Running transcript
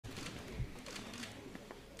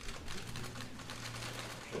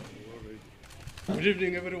Good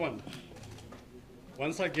evening, everyone.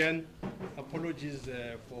 Once again, apologies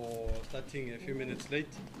for starting a few minutes late.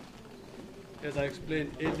 As I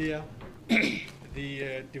explained earlier,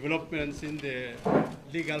 the developments in the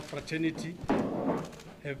legal fraternity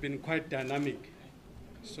have been quite dynamic.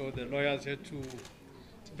 So the lawyers had to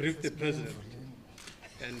brief the president,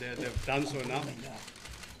 and they've done so now.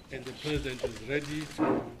 And the president is ready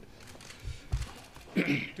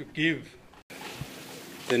to give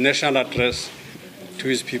the national address to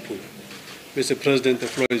his people. Mr. President, the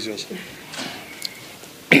floor is yours.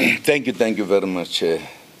 Thank you very much,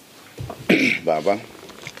 Baba.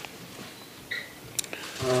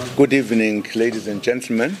 Good evening, ladies and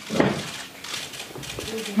gentlemen.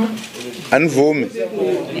 Anvumi.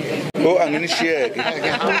 Oh, anginishiyeke.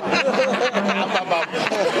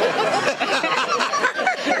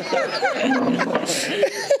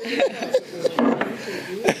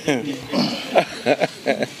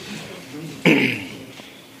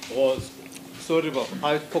 Sorry, Bob.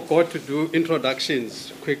 I forgot to do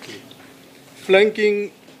introductions quickly.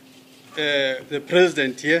 Flanking the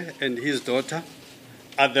president here and his daughter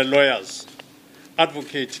are the lawyers.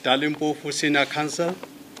 Advocate Dalimpofu, Senior Counsel.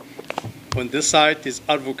 On this side is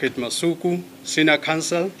Advocate Masuku, Senior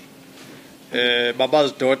Counsel.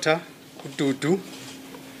 Baba's daughter, Kututu,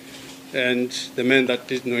 and the man that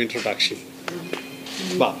did no introduction.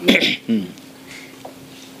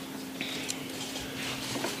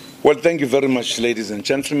 Well, thank you very much, ladies and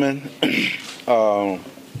gentlemen.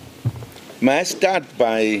 May I start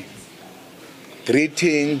by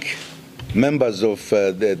greeting members of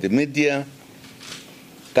the media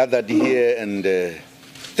gathered here and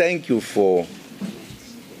thank you for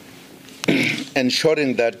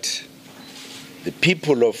ensuring that the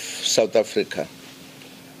people of South Africa,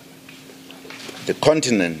 the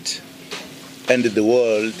continent, and the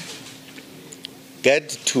world get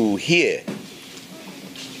to hear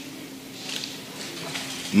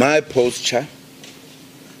my posture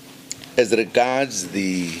as regards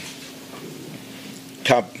the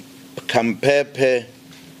Kampepe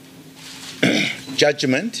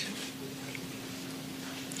judgment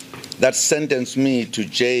that sentenced me to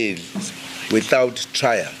jail without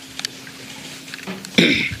trial.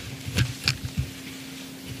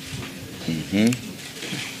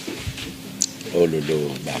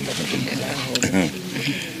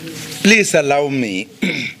 Please allow me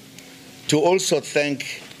to also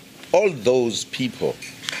thank all those people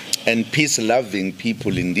and peace-loving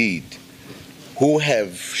people indeed who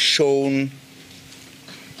have shown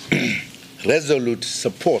resolute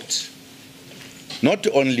support, not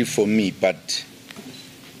only for me, but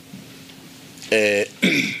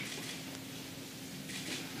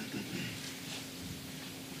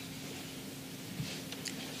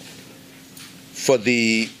for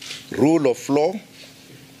the rule of law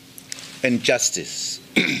and justice.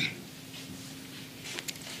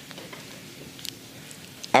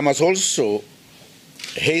 I must also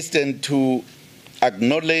hasten to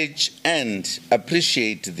acknowledge and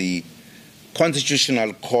appreciate the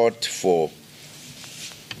Constitutional Court for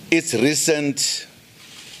its recent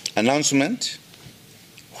announcement,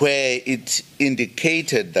 where it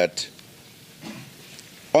indicated that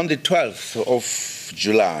on the 12th of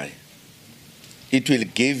July, it will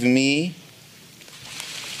give me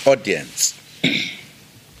audience.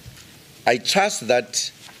 I trust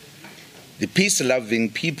that the peace-loving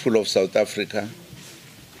people of South Africa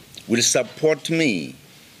will support me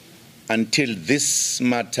until this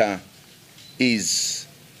matter is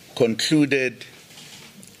concluded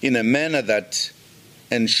in a manner that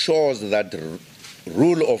ensures that the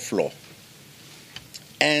rule of law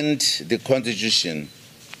and the Constitution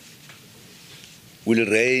will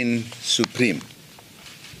reign supreme.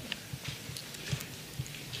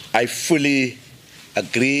 I fully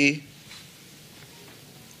agree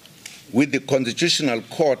with the Constitutional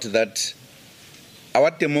Court that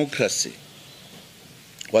our democracy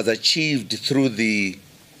was achieved through the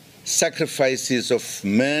sacrifices of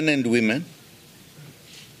men and women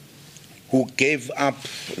who gave up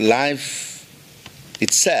life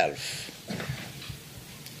itself.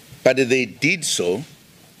 But they did so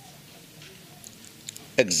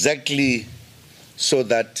exactly so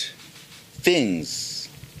that things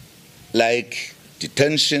like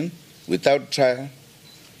detention without trial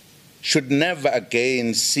should never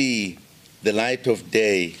again see the light of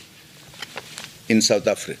day in South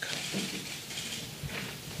Africa.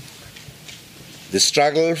 The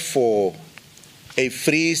struggle for a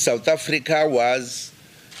free South Africa was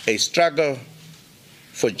a struggle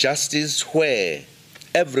for justice where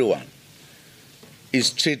everyone is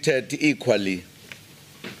treated equally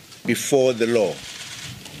before the law.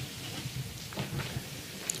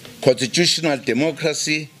 Constitutional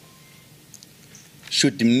democracy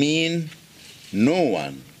should mean no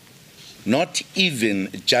one, not even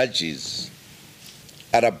judges,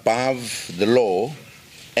 are above the law,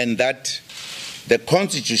 and that the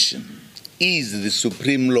Constitution is the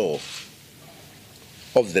supreme law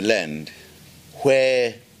of the land,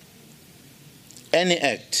 where any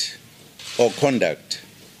act or conduct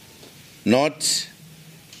not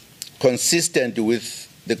consistent with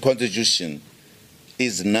the Constitution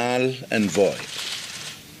is null and void.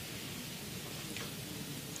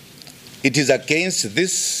 It is against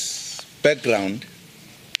this background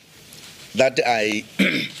that I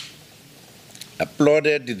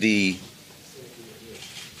applauded the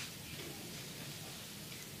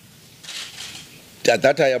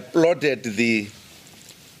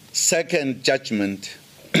second judgment,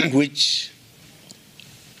 which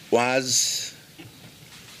was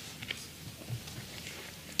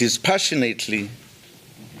dispassionately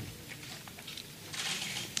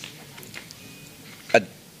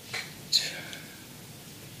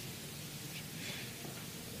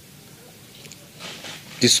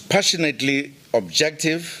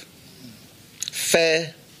objective,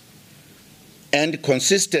 fair, and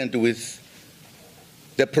consistent with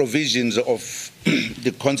the provisions of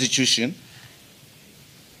the Constitution,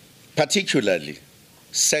 particularly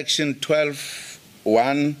Section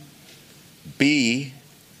 12(1)(b),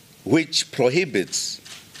 which prohibits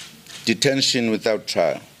detention without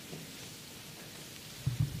trial.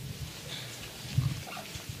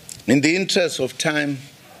 In the interest of time,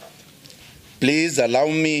 please allow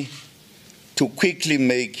me to quickly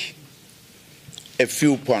make a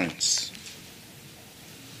few points.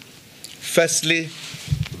 Firstly,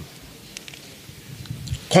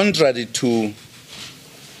 contrary to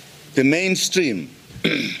the mainstream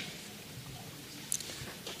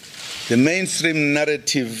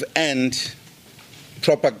narrative and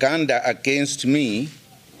propaganda against me,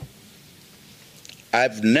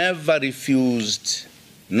 I've never refused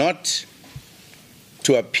not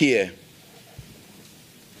to appear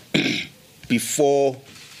before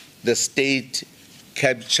the State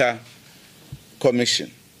Capture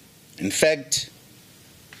Commission. In fact,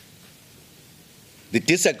 the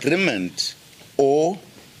disagreement or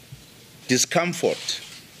discomfort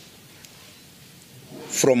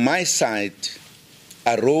from my side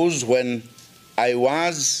arose when I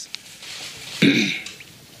was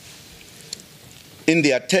in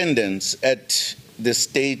the attendance at the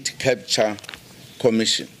State Capture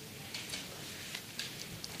Commission.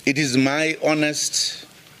 It is my honest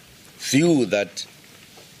view that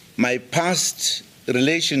my past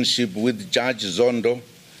relationship with Judge Zondo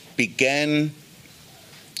began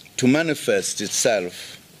to manifest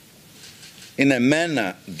itself in a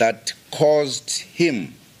manner that caused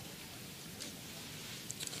him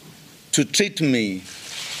to treat me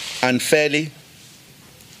unfairly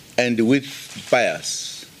and with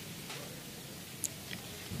bias.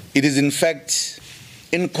 It is in fact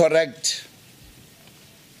incorrect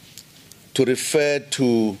to refer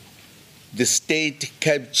to the State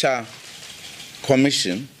Capture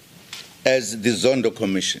Commission as the Zondo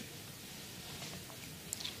Commission.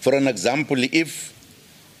 For an example, if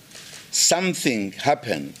something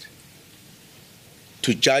happened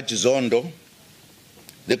to Judge Zondo,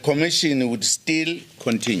 the Commission would still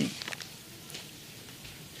continue.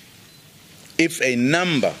 If a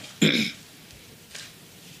member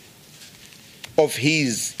of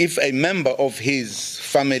his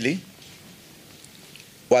family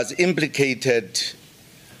was implicated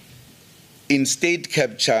in state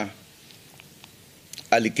capture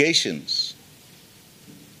allegations,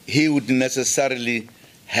 he would necessarily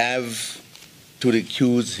have to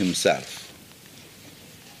recuse himself.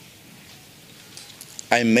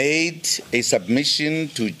 I made a submission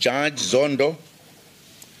to Judge Zondo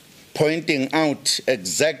pointing out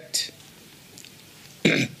exact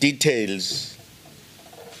details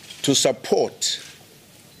to support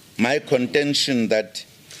my contention that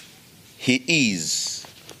he is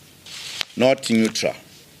not neutral.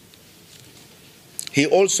 He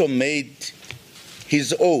also made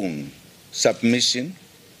his own submission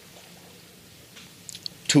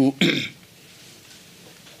to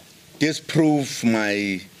disprove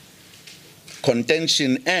my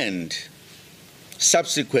contention and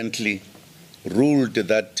subsequently ruled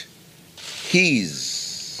that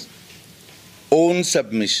his own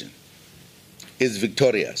submission is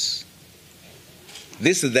victorious.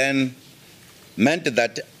 This then meant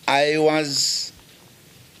that I was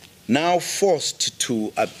now forced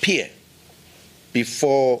to appear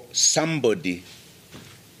before somebody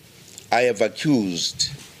I have accused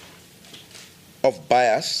of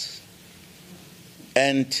bias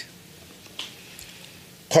and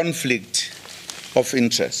conflict of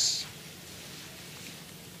interest.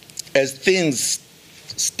 As things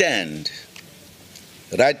stand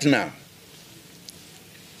right now,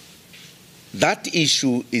 that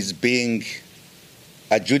issue is being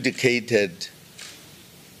adjudicated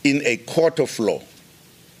in a court of law,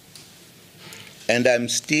 and I'm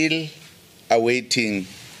still awaiting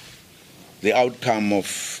the outcome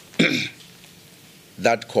of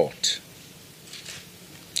that court.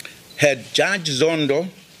 Had Judge Zondo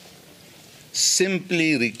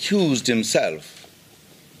simply recused himself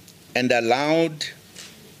and allowed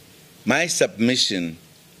my submission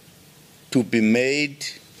to be made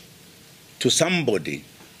to somebody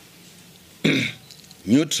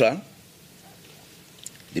neutral,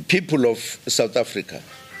 the people of South Africa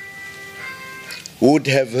would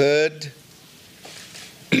have heard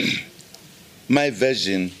my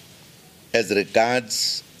version as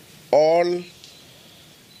regards all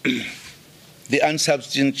the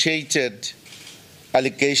unsubstantiated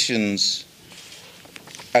allegations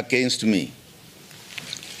against me.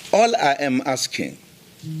 All I am asking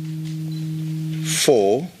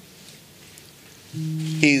for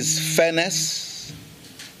is fairness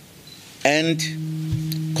and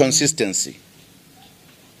consistency.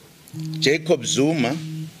 Jacob Zuma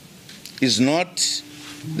is not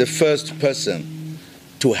the first person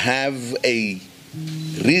to have a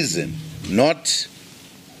reason not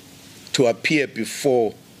to appear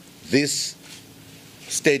before this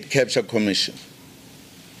State Capture Commission.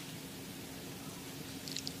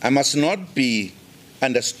 I must not be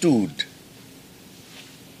understood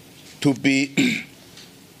to be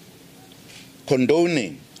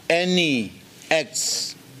condoning any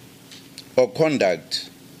acts or conduct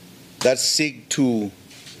that seek to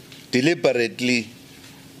deliberately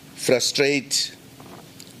frustrate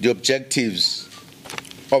the objectives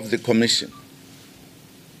of the Commission.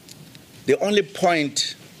 The only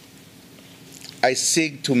point I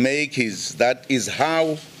seek to make is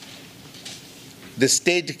how the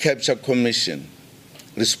State Capture Commission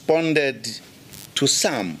responded to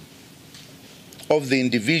some of the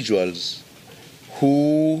individuals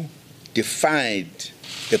who defied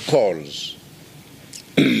the calls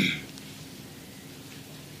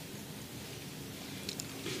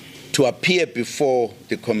to appear before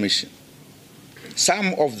the Commission.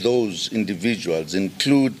 Some of those individuals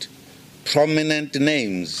include prominent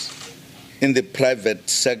names in the private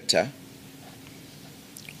sector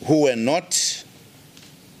who were not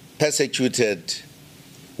persecuted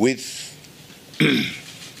with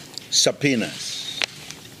subpoenas.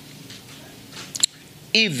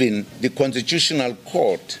 Even the Constitutional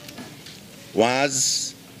Court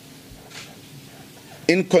was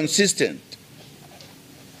inconsistent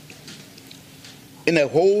in a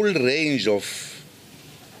whole range of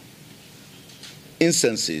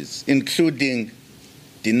instances, including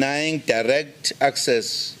denying direct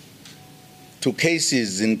access to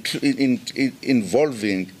cases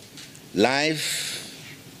involving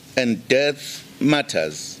life and death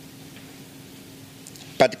matters,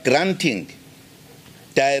 but granting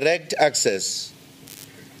direct access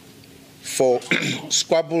for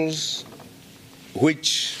squabbles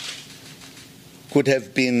which could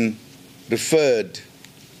have been referred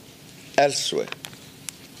elsewhere.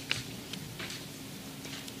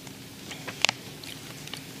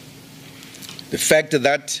 The fact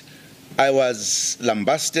that I was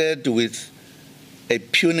lambasted with a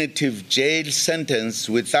punitive jail sentence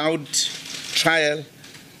without trial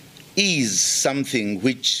is something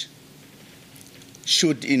which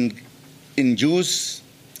should induce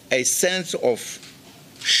a sense of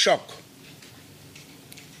shock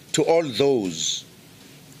to all those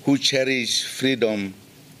who cherish freedom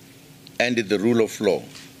and the rule of law.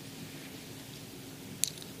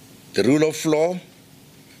 The rule of law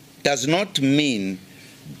does not mean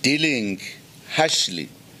dealing harshly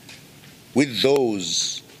with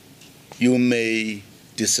those you may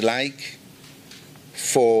dislike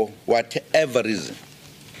for whatever reason.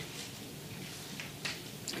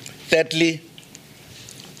 Thirdly,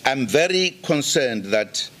 I'm very concerned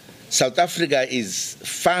that South Africa is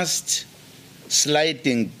fast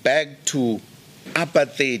sliding back to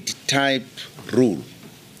apartheid-type rule.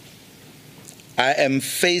 I am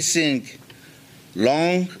facing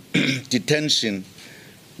long detention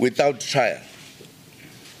without trial.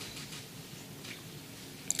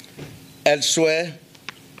 Elsewhere,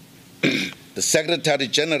 the Secretary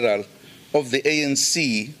General of the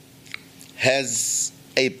ANC has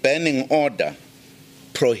a banning order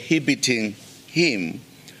prohibiting him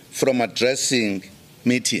from addressing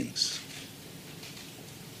meetings.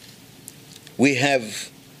 We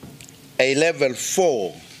have a level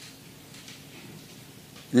 4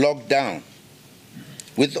 lockdown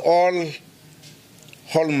with all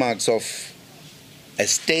hallmarks of a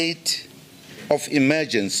state of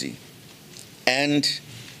emergency and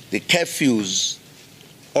the curfews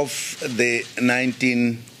of the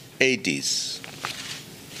 1980s.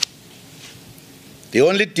 The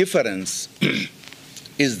only difference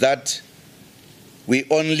is that we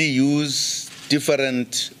only use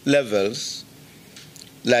different levels,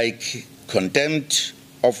 like contempt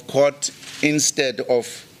of court instead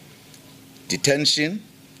of detention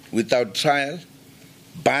without trial,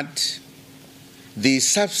 but the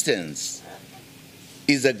substance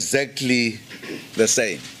is exactly the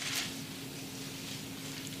same.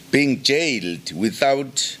 Being jailed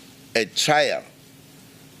without a trial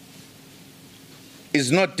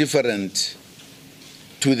is not different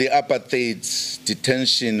to the apartheid's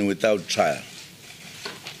detention without trial.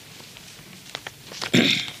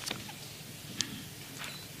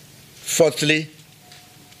 Fourthly,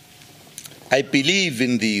 I believe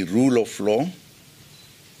in the rule of law.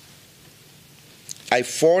 I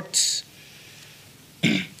fought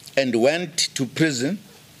and went to prison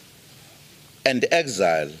and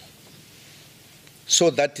exile so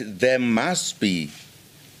that there must be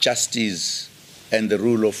justice and the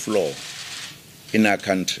rule of law in our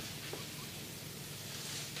country.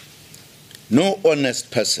 No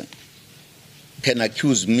honest person can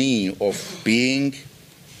accuse me of being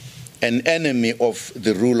an enemy of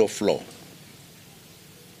the rule of law.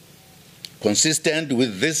 Consistent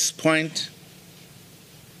with this point,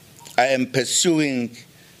 I am pursuing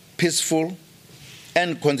peaceful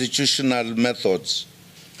and constitutional methods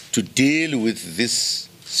to deal with this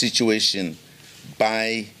situation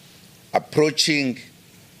by approaching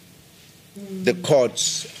the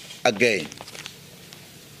courts again.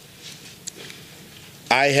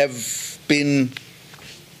 I have been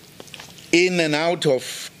in and out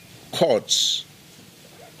of courts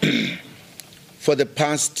for the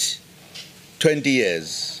past 20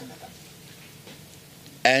 years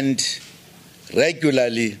and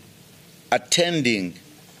regularly attending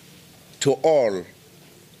to all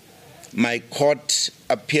my court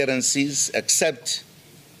appearances, except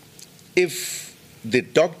if the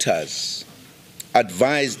doctors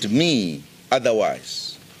advised me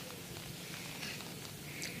otherwise.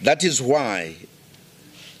 That is why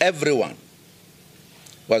everyone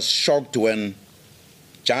was shocked when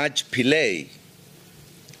Judge Pillay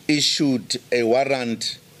issued a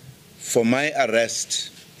warrant for my arrest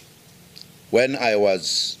when I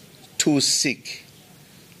was too sick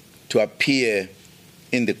to appear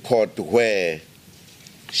in the court where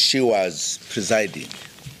she was presiding.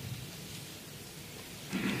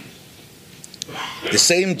 The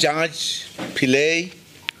same Judge Pillay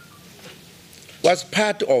was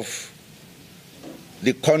part of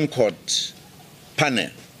the ConCourt panel,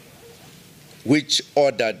 which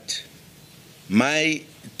ordered my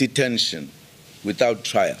detention without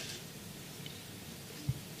trial.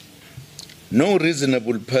 No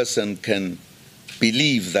reasonable person can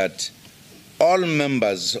believe that all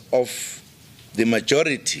members of the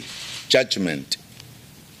majority judgment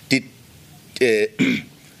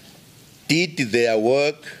did their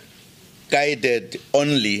work guided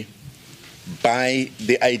only by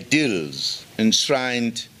the ideals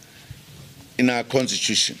enshrined in our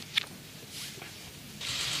Constitution.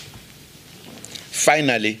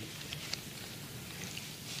 Finally,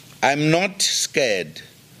 I'm not scared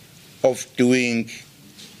of going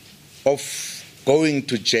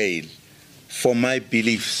to jail for my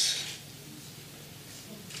beliefs.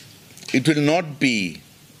 It will not be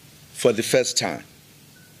for the first time.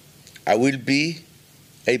 I will be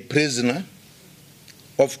a prisoner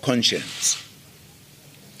of conscience.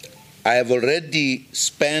 I have already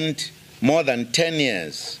spent more than 10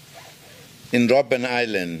 years in Robben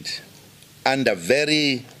Island under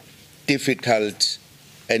very difficult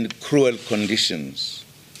and cruel conditions.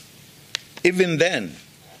 Even then,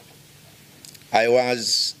 I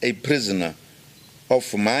was a prisoner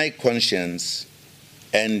of my conscience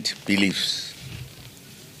and beliefs.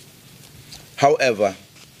 However,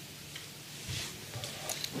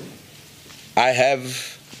 I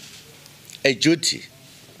have a duty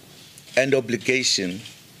and obligation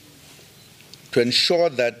to ensure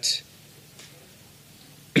that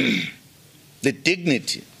the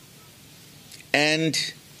dignity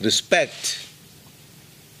and respect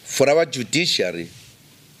for our judiciary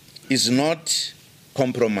is not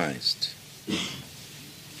compromised.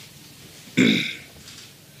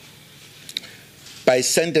 By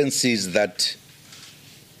sentences that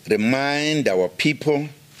remind our people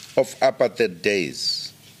of apartheid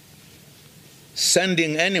days.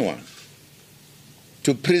 Sending anyone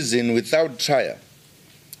to prison without trial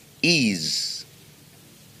is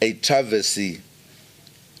a travesty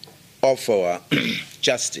of our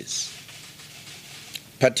justice,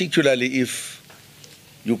 particularly if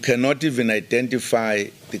you cannot even identify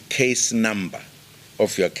the case number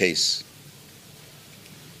of your case.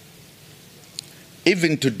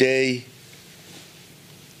 Even today,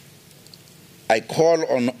 I call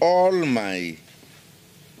on all my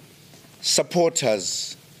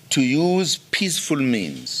supporters to use peaceful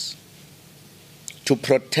means to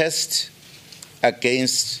protest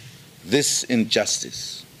against this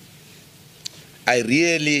injustice. I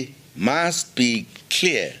really must be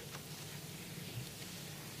clear.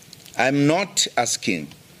 I'm not asking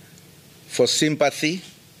for sympathy,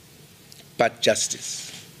 but justice.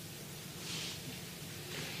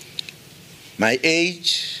 My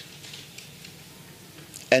age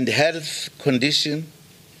and health condition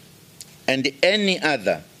and any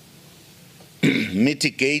other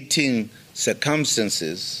mitigating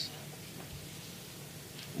circumstances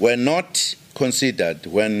were not considered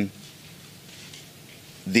when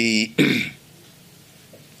the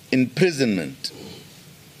imprisonment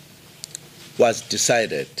was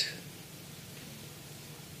decided.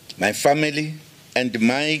 My family and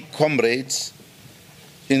my comrades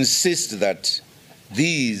insist that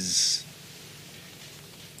these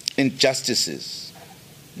injustices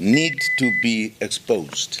need to be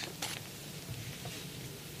exposed.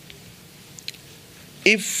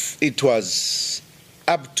 If it was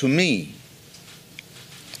up to me,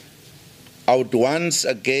 I would once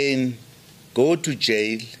again go to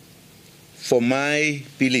jail for my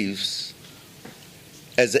beliefs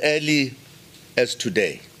as early as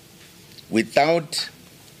today, as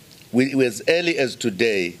early as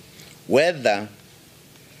today, whether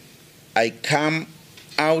I come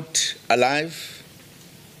out alive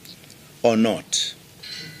or not.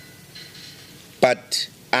 But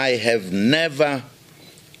I have never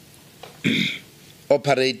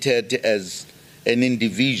operated as an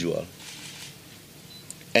individual,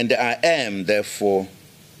 and I am therefore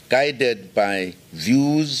guided by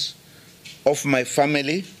views of my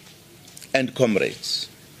family and comrades.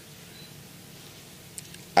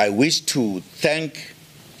 I wish to thank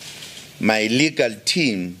my legal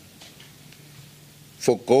team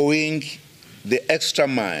for going the extra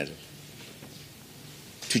mile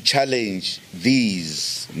to challenge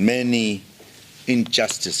these many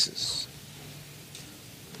injustices.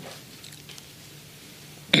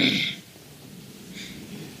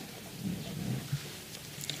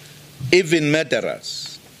 Even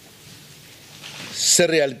murderers,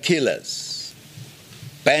 serial killers,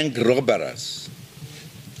 bank robbers,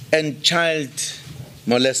 and child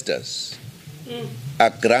molesters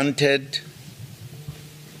are granted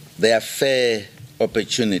their fair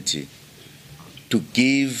opportunity to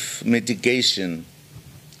give mitigation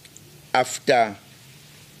after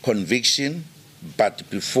conviction but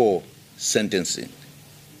before sentencing.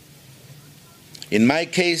 In my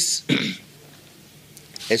case,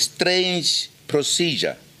 a strange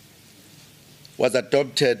procedure was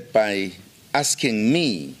adopted by asking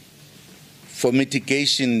me for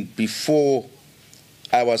mitigation before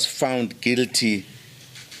I was found guilty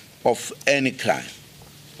of any crime.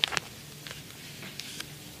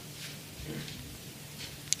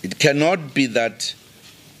 It cannot be that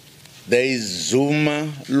there is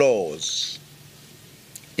Zuma laws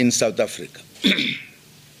in South Africa.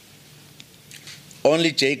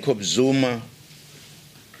 Only Jacob Zuma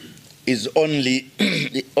is only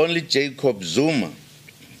Jacob Zuma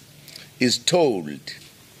is told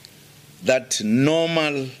that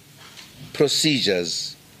normal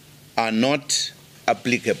procedures are not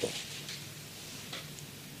applicable.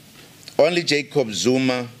 Only Jacob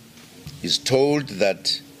Zuma is told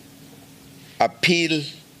that appeal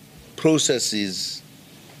processes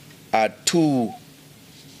are too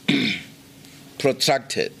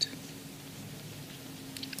protracted.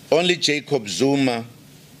 Only Jacob Zuma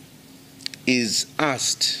is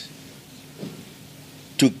asked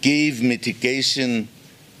to give mitigation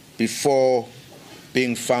before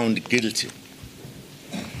being found guilty.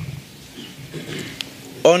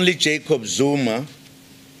 Only Jacob Zuma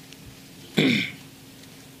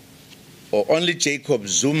or only Jacob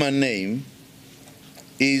Zuma name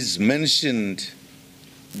is mentioned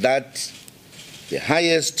that the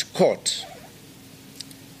highest court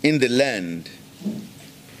in the land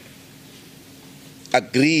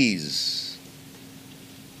agrees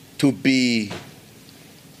to be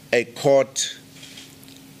a court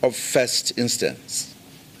of first instance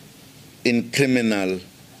in criminal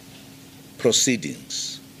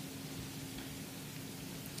proceedings.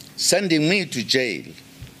 Sending me to jail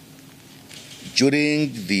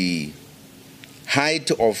during the height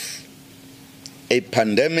of a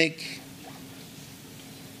pandemic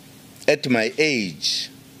at my age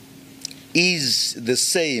is the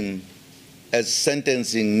same as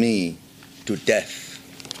sentencing me to death.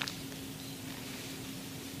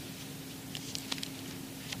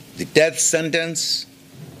 The death sentence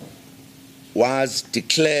was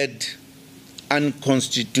declared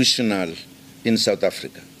unconstitutional in South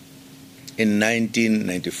Africa in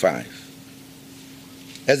 1995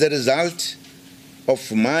 as a result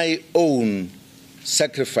of my own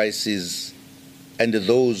sacrifices and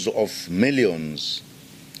those of millions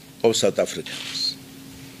of South Africans.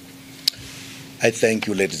 I thank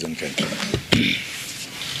you, ladies and gentlemen.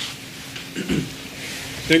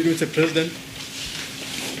 Thank you, Mr. President.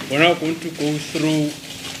 We're now going to go through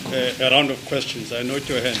a round of questions. I note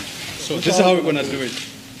your hand. So this is how we're going to do it.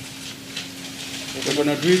 We're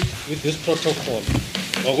going to do it with this protocol.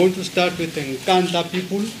 We're going to start with the Nkandla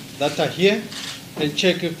people that are here and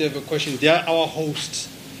check if they have a question. They are our hosts.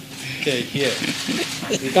 Okay, here.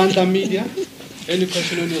 Nkandla media, any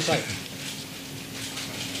question on your side?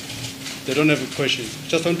 They don't have a question.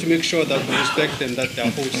 Just want to make sure that we respect them, that they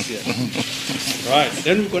are hosts here. Right,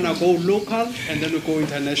 then we're going to go local and then we go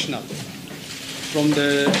international. From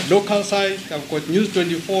the local side, I've got News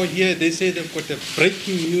 24 here. They say they've got a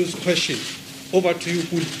breaking news question. Over to you,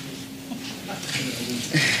 Puli.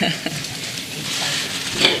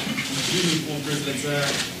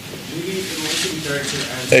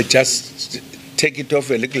 Just take it off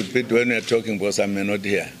a little bit when we're talking, because I may not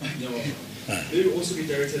hear. They will also be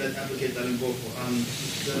directed at Advocate Dalimpofu.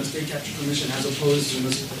 The State Capture Commission has opposed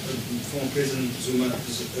Zuma's, former President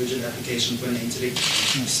Zuma's urgent application for an intellect,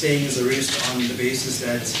 staying his arrest on the basis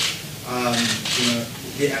that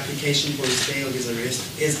the application for the stay of his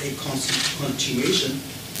arrest is a continuation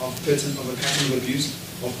of a pattern of abuse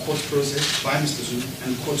of court process by Mr. Zuma,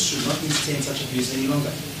 and courts should not entertain such abuse any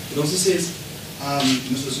longer. It also says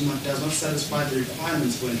Mr. Zuma does not satisfy the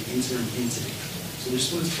requirements for an interim intellect. So we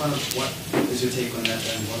just wanted to find out what is your take on that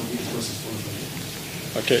and what will be the process for it.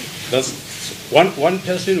 Okay, that's one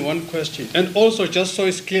person, one question. And also, just so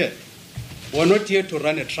it's clear, we're not here to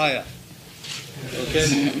run a trial. Okay,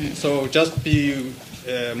 so just be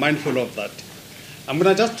mindful of that. I'm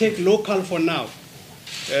going to just take local for now.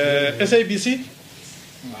 SABC?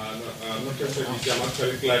 Not SABC, I'm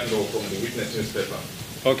actually Clive Law from the Witness newspaper.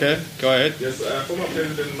 Okay, go ahead. Yes, former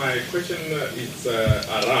President, my question is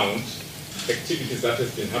around activities that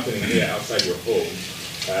has been happening here outside your home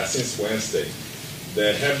since Wednesday.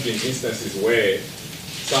 There have been instances where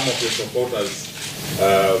some of your supporters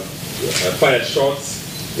fired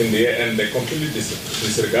shots in the air and they completely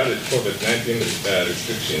disregarded COVID-19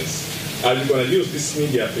 restrictions. Are you going to use this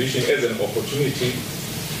media briefing as an opportunity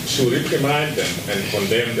to reprimand them and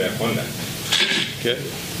condemn their conduct? Okay.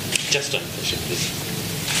 Just one question, please.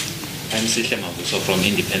 I'm Sihle Mabuso from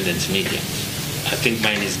Independent Media. I think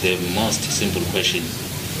mine is the most simple question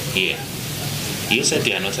here. You said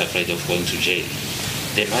you are not afraid of going to jail.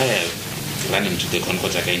 Then why are you running to the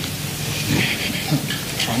ConCourt again?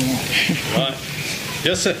 Right.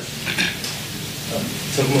 Yes, sir.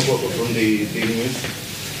 From the Daily News.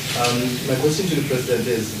 My question to the President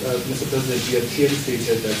is, Mr. President, you have clearly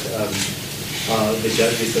stated that the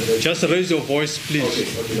judge is that... Just raise your voice, please.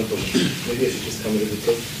 Okay, no problem. Maybe I should just come a little bit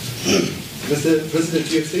close. Mr.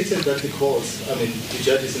 President, you have stated that the courts, the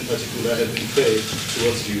judges in particular, have been fair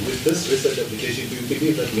towards you. With this research application, do you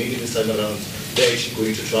believe that maybe this time around they're actually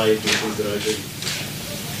going to try it to improve the right way?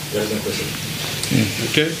 That's my question.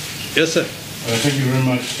 Okay. Yes, sir. Thank you very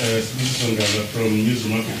much. This is Nkandla from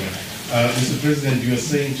Newsroom Africa. Mr. President, you are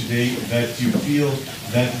saying today that you feel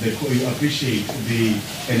that you appreciate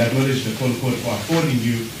and acknowledge the ConCourt for affording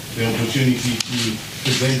you the opportunity to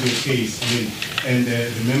present your case and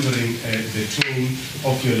remembering the tone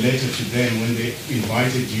of your letter to them when they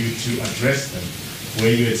invited you to address them,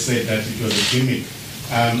 where you had said that it was a gimmick.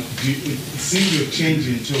 Seeing your change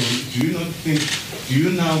in tone, do you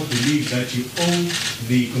now believe that you owe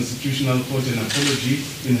the Constitutional Court an apology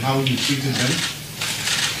in how you treated them?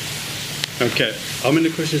 Okay. How many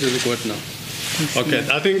questions have we got now? Okay.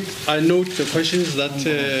 I think I note the questions that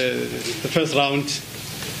the first round.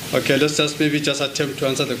 Okay, let's just maybe just attempt to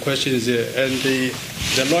answer the questions here. And the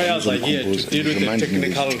lawyers are here to deal with the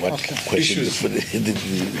technical issues.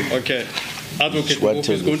 Okay. Advocate Mpofu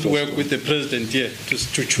is going to work with the President here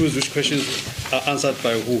to choose which questions are answered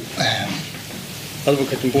by who.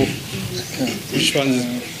 Advocate Mpofu, which ones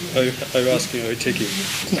are you asking, are you taking?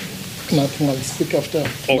 Nothing, I'll speak after.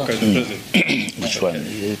 Okay, the President. Which one?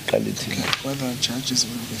 Whether judges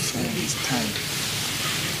will be fair this time.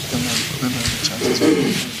 Whether the judges will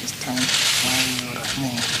be fair this time while you're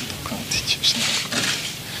running the Constitutional Court.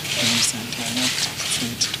 And you said you are not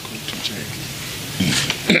afraid to go to jail.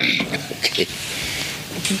 Okay.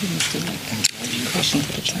 think we must do like question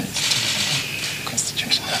for the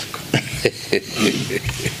constitutional court.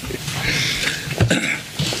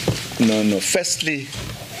 No. Firstly,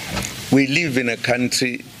 we live in a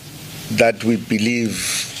country that we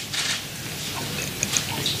believe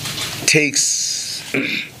takes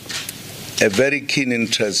a very keen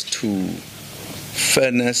interest to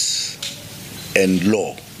fairness and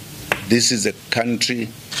law. This is a country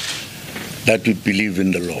that we believe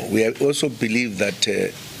in the law. We also believe that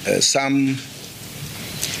some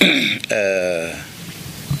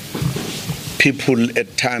people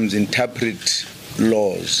at times interpret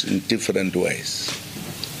laws in different ways.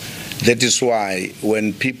 That is why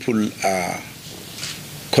when people are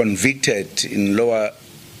convicted in lower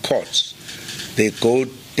courts, they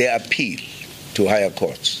appeal to higher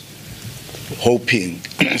courts, hoping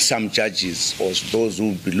some judges or those who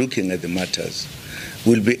will be looking at the matters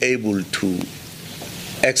will be able to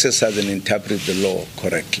exercise and interpret the law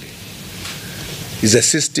correctly. It's a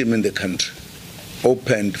system in the country,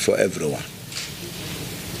 opened for everyone.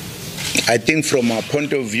 I think from our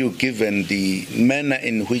point of view, given the manner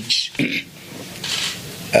in which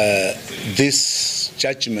this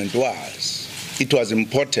judgment was, it was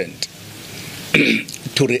important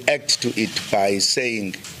to react to it by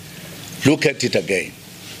saying, look at it again.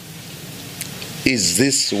 Is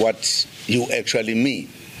this what you actually mean?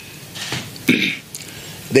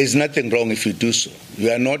 There's nothing wrong if you do so.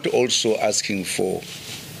 You are not also asking for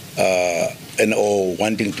or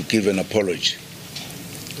wanting to give an apology.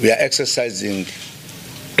 We are exercising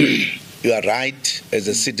your right as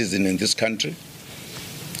a citizen in this country,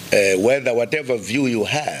 whatever view you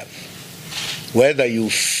have, whether you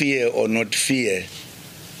fear or not fear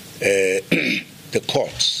the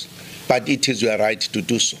courts, but it is your right to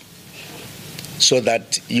do so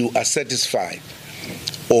that you are satisfied,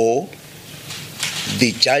 or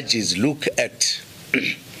the judges look at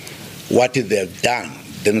what they have done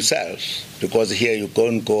themselves, because here you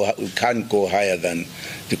can't go higher than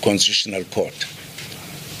the Constitutional Court.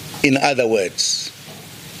 In other words,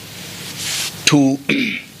 to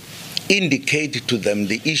indicate to them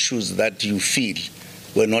the issues that you feel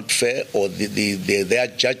were not fair, or their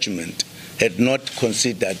judgment had not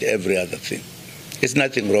considered every other thing. There's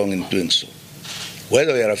nothing wrong in doing so,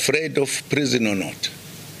 whether we are afraid of prison or not.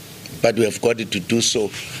 But we have got to do so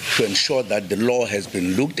to ensure that the law has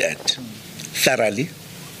been looked at thoroughly.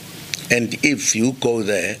 And if you go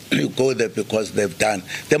there, you go there because they've done.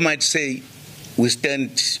 They might say, we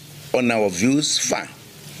stand on our views, fine.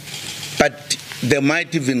 But they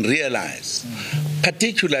might even realize,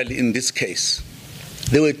 particularly in this case,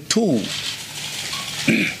 there were two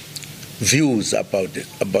views about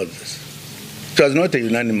this. It was not a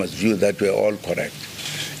unanimous view that we're all correct.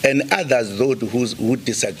 And others, those who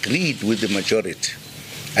disagreed with the majority,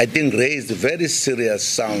 I think raised very serious,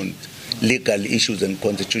 sound legal issues and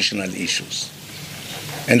constitutional issues.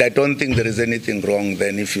 And I don't think there is anything wrong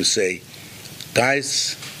then if you say,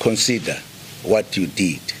 guys, consider what you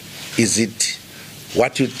did. Is it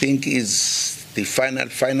what you think is the final,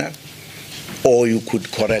 or you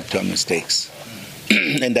could correct your mistakes?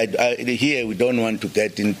 And here we don't want to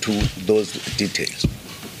get into those details.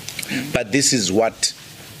 But this is what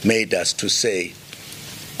made us to say,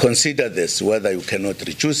 consider this, whether you cannot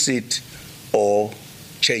reduce it or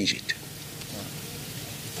change it.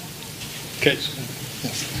 Okay.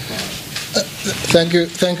 Yes. Thank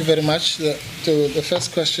you very much. To the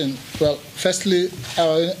first question, well, firstly,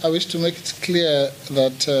 I wish to make it clear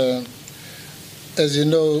that, as you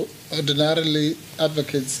know, ordinarily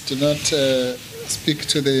advocates do not speak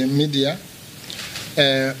to the media,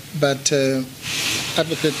 but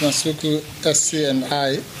Advocate Masuku, SC, and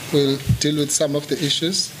I will deal with some of the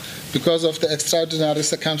issues because of the extraordinary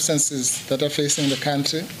circumstances that are facing the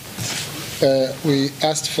country. We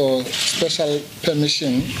asked for special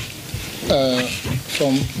permission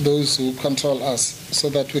from those who control us so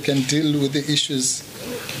that we can deal with the issues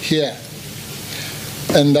here.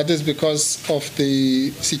 And that is because of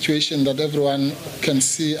the situation that everyone can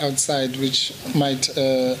see outside, which might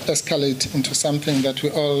escalate into something that we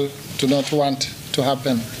all do not want to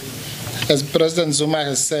happen. As President Zuma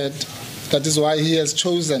has said, that is why he has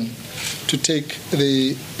chosen to take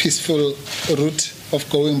the peaceful route of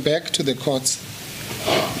going back to the courts,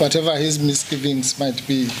 whatever his misgivings might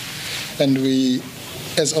be. And we,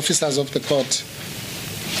 as officers of the court,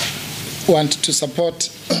 want to support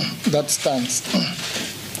that stance.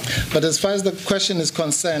 But as far as the question is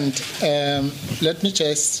concerned, let me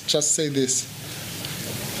just say this.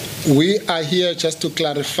 We are here just to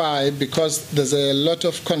clarify, because there's a lot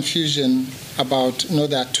of confusion about,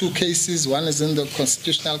 there are two cases. One is in the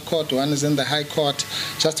Constitutional Court, one is in the High Court,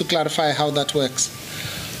 just to clarify how that works.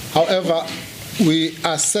 However, we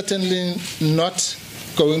are certainly not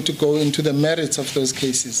going to go into the merits of those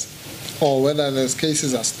cases, or whether those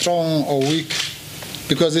cases are strong or weak,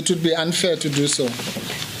 because it would be unfair to do so.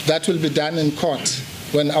 That will be done in court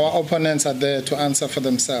when our opponents are there to answer for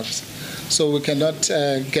themselves. So we cannot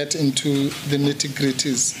get into the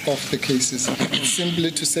nitty-gritties of the cases.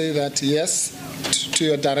 Simply to say that, yes, to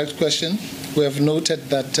your direct question, we have noted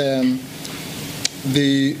that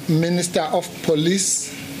the Minister of Police,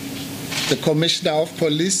 the Commissioner of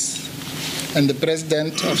Police, and the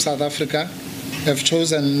President of South Africa have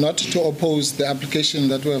chosen not to oppose the application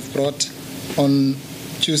that we have brought on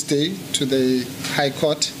Tuesday to the High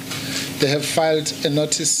Court. They have filed a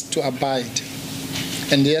notice to abide.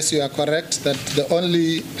 And yes, you are correct that the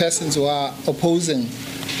only persons who are opposing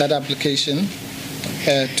that application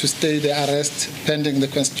to stay the arrest pending the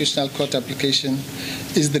Constitutional Court application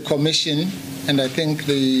is the Commission, and I think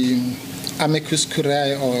the amicus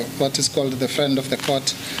curiae, or what is called the friend of the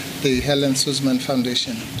court, the Helen Suzman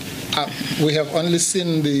Foundation. We have only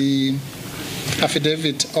seen the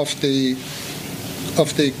affidavit of the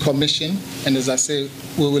Commission, and as I say,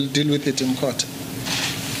 we will deal with it in court.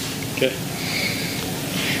 Okay.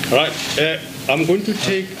 All right. I'm going to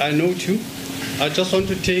take, I note you. I just want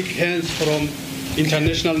to take hands from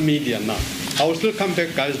international media now. I will still come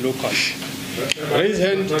back, guys, local. Raise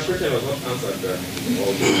hand. My question was not answered.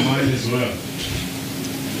 Mine as well.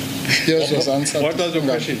 Yours was answered. What was the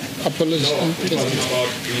question? Apologies. No, it was about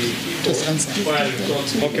Just answer. firing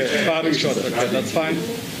shots. Okay, firing shot. Okay, that's fine.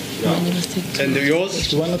 Yeah. And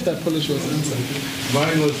yours? One of the apologies was answered.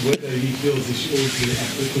 Mine was whether he feels he should owes the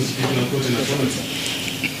Constitutional Court an apology.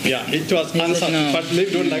 Yeah, it was answered, but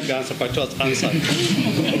maybe don't like the answer, but it was answered.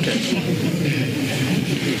 Okay.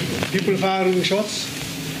 People firing shots?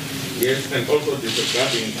 Yes, and also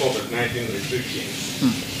disregarding COVID-19 restrictions.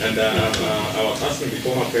 And I was asking the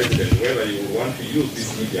former president whether you would want to use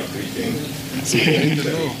this media briefing to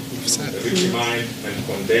reprimand and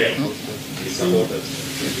condemn his supporters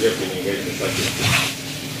who have been engaged in such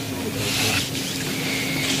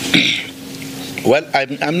a. Well,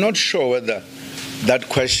 I'm not sure whether that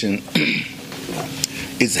question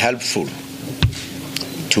is helpful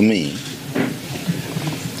to me,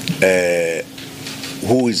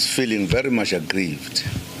 who is feeling very much aggrieved,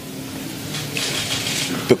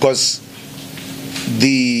 because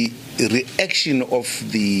the reaction of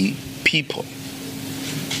the people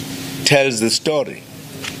tells the story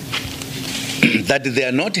that they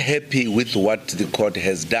are not happy with what the court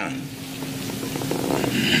has done.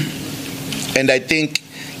 And I think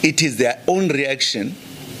it is their own reaction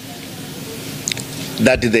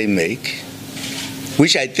that they make,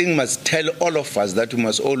 which I think must tell all of us that we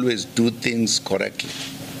must always do things correctly.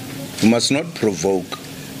 We must not provoke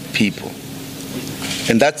people.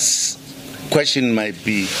 And that question might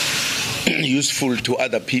be useful to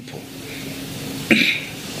other people,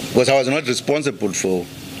 because I was not responsible for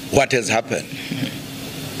what has happened.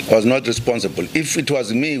 I was not responsible. If it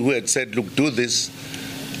was me who had said, look, do this,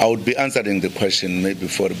 I would be answering the question maybe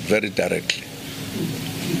very directly.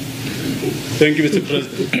 Thank you, Mr.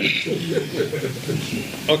 President.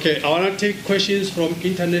 Okay, I want to take questions from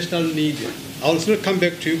international media. I'll still come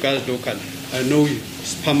back to you guys locally. I know you.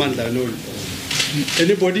 It's permanent, I know you.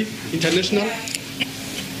 Anybody? International?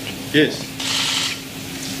 Yes.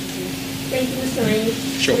 Thank you, Mr. Mayor.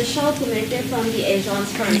 Sure. Michelle Clemente from the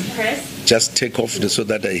Agence France Press. Just take off so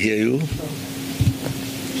that I hear you.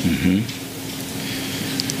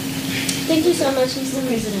 Thank you so much, Mr.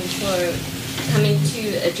 President, for coming to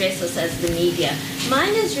address us as the media.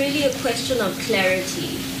 Mine is really a question of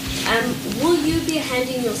clarity. Will you be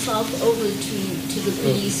handing yourself over to the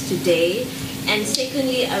police today? And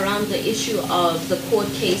secondly, around the issue of the court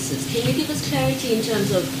cases, can you give us clarity in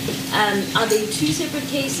terms of, are they two separate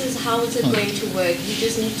cases? How is it going to work? We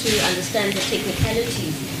just need to understand the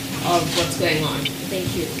technicalities of what's going on.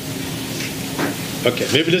 Thank you. Okay,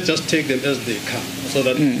 maybe let's just take them as they come, so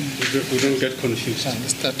that we don't get confused.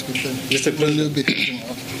 Let's start with them. Mr. Will you President. be handing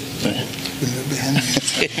off? Will you be handing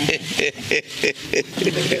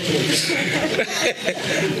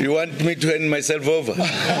You want me to hand myself over?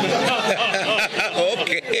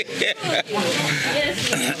 Okay.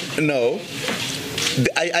 Yes. No.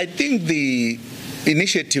 I think the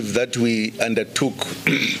initiative that we undertook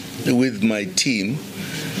with my team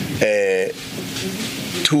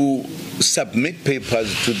to submit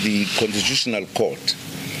papers to the Constitutional Court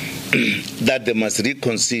that they must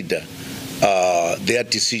reconsider their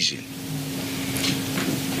decision.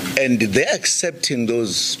 And they're accepting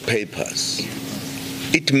those papers.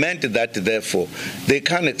 It meant that, therefore, they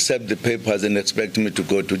can't accept the papers and expect me to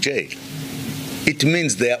go to jail. It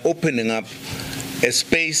means they are opening up a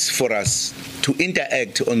space for us to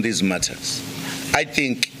interact on these matters. I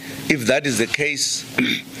think if that is the case,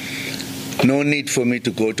 no need for me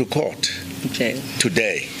to go to court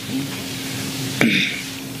today.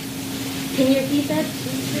 Can you repeat that?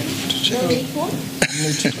 No need for?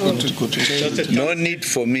 No need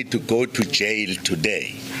for me to go to jail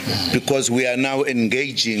today, because we are now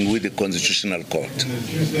engaging with the Constitutional Court.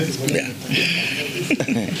 Yeah.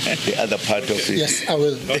 The other part of it. Yes, I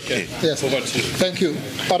will. Okay. Yes. Over to you. Thank you.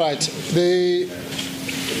 All right.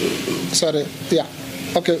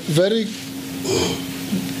 Okay. Very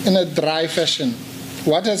in a dry fashion.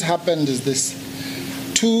 What has happened is this: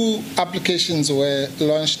 2 applications were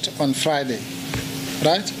launched on Friday,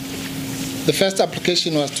 right? The first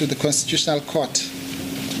application was to the Constitutional Court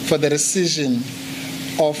for the rescission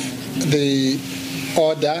of the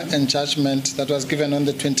order and judgment that was given on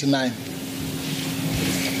the 29th.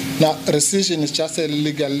 Now, rescission is just a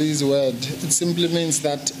legalese word. It simply means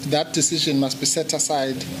that that decision must be set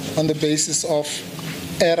aside on the basis of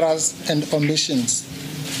errors and omissions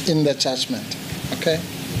in the judgment. Okay?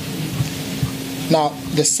 Now,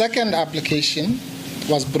 the second application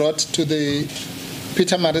was brought to the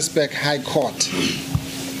Pietermaritzburg High Court.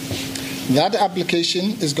 That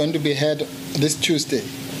application is going to be heard this Tuesday.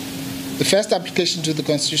 The first application to the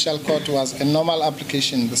Constitutional Court was a normal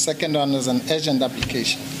application. The second one was an urgent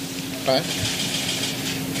application. Right?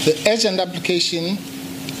 The urgent application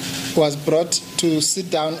was brought to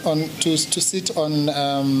sit on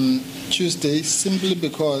Tuesday simply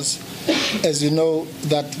because, as you know,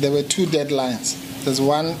 that there were 2 deadlines. There's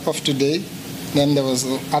one of today, then there was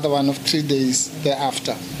the other one of 3 days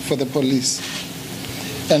thereafter for the police.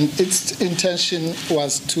 And its intention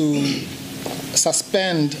was to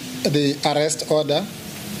suspend the arrest order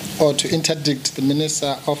or to interdict the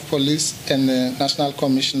Minister of Police and the National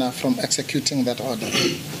Commissioner from executing that order,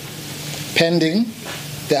 pending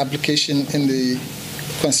the application in the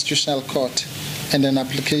Constitutional Court and an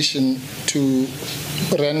application to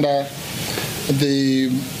render the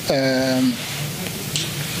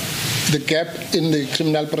gap in the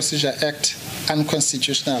Criminal Procedure Act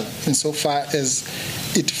unconstitutional insofar as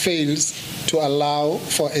it fails to allow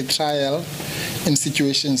for a trial in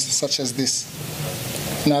situations such as this.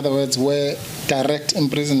 In other words, where direct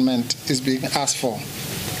imprisonment is being asked for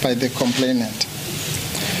by the complainant.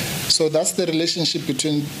 So that's the relationship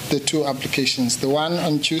between the 2 applications. The one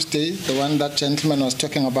on Tuesday, the one that gentleman was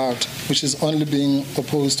talking about, which is only being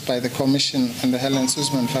opposed by the Commission and the Helen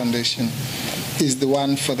Suzman Foundation, is the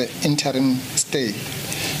one for the interim stay.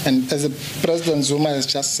 And as President Zuma has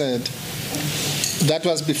just said, that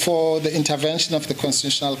was before the intervention of the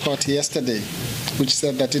Constitutional Court yesterday, which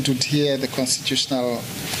said that it would hear the Constitutional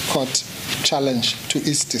Court challenge to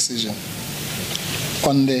its decision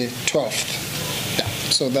on the 12th. Yeah.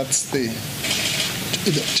 So that's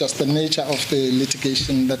just the nature of the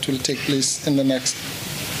litigation that will take place in the next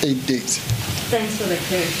 8 days. Thanks for the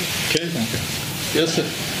clarity. Okay. Thank you. Yes, sir.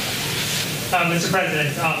 Mr.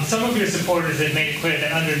 President, some of your supporters have made it clear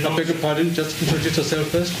that under no... I beg your pardon, just introduce yourself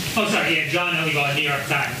first. Oh, sorry, yeah, John Elliott, New York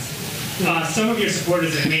Times. Some of your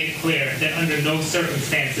supporters have made it clear that under no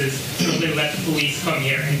circumstances will they let the police come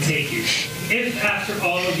here and take you. If after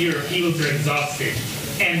all of your appeals are exhausted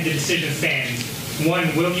and the decision stands,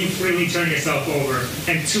 1, will you freely turn yourself over?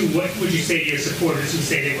 And 2, what would you say to your supporters who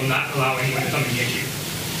say they will not allow anyone to come and get you?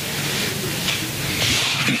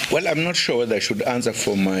 Well, I'm not sure whether I should answer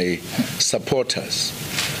for my supporters.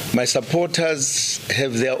 My supporters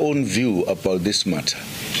have their own view about this matter.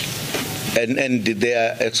 And they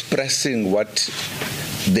are expressing what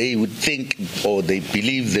they would think or they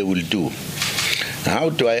believe they will do. How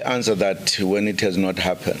do I answer that when it has not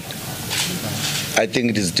happened? I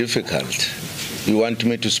think it is difficult. You want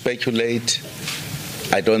me to speculate?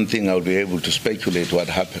 I don't think I'll be able to speculate what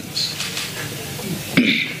happens.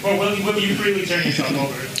 Or will you freely turn yourself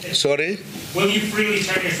over? Sorry? Will you freely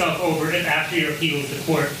turn yourself over if after your appeals the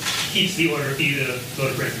court keeps the order for you to go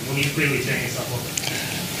to prison? Will you freely turn yourself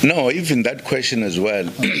over? No, even that question as well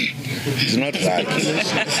is not right.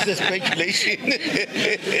 It's speculation.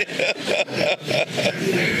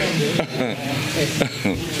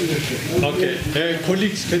 Okay.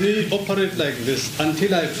 Colleagues, can you operate like this?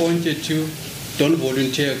 Until I pointed you, don't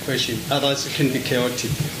volunteer a question, otherwise it can be chaotic.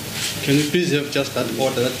 Can you please have just that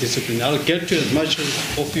order, that discipline? I'll get to as much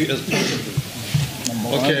of you as possible.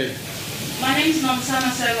 Okay. My name is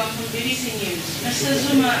Nomsana Selva from BBC News. Mr.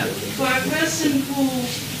 Zuma, for a person who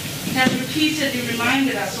has repeatedly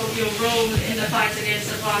reminded us of your role in the fight against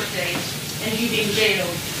apartheid and you being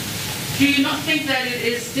jailed, do you not think that it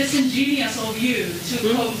is disingenuous of you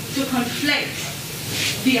to conflate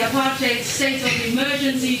the apartheid state of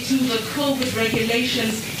emergency to the COVID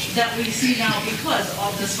regulations that we see now because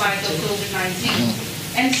of the spike of COVID-19.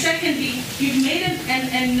 And secondly, you've made an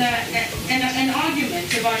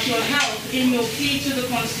argument about your health in your plea to the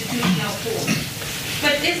Constitutional Court.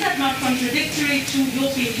 But is that not contradictory to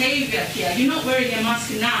your behavior here? You're not wearing a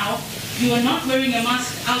mask now. You were not wearing a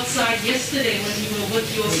mask outside yesterday when you were with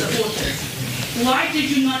your supporters. Why did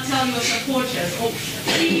you not tell your supporters or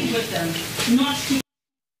plead with them not to?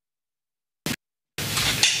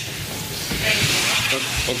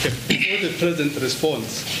 Okay, before the President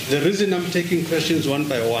responds, the reason I'm taking questions one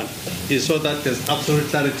by one is so that there's absolute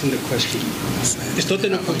clarity in the question. It's not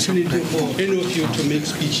an opportunity for any of you to make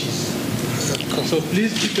speeches. So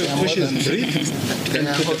please keep your questions brief and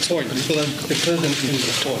to the point so that the President can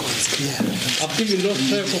respond. I've given no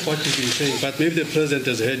track of what you've been saying, but maybe the President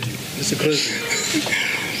has heard you. Mr.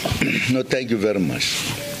 President. No, thank you very much.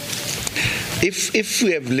 If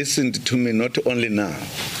we have listened to me not only now,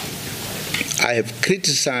 I have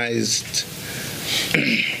criticized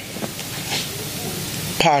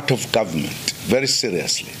part of government very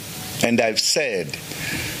seriously. And I've said,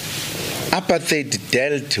 apartheid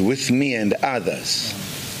dealt with me and others.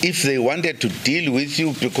 If they wanted to deal with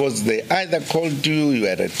you because they either called you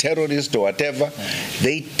were a terrorist or whatever,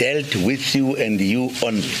 they dealt with you and you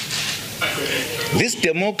only. This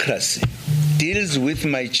democracy deals with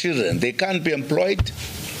my children. They can't be employed.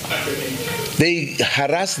 They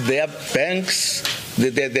harass their banks,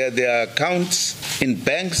 their accounts in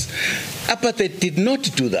banks. Apartheid did not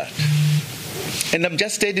do that. And I'm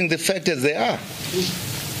just stating the fact as they are.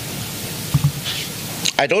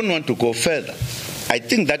 I don't want to go further. I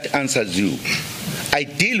think that answers you. I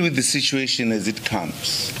deal with the situation as it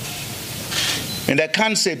comes. And I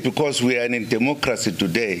can't say because we are in a democracy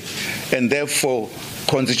today, and therefore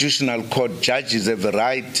Constitutional Court judges have a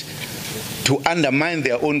right to undermine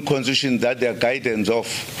their own constitution that they are guidance of.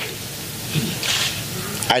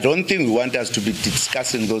 I don't think we want us to be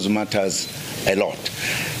discussing those matters a lot.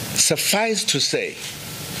 Suffice to say,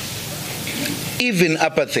 even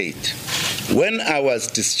apartheid, when I was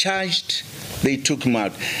discharged, they took me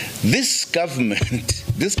out. This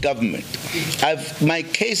government, my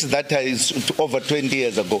case that is over 20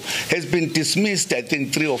 years ago, has been dismissed, I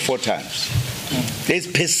think, 3 or 4 times. It's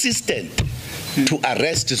persistent to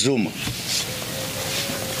arrest Zuma.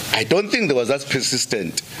 I don't think they was as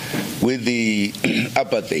persistent with the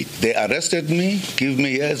apartheid. They arrested me, give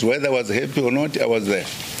me years, whether I was happy or not, I was there.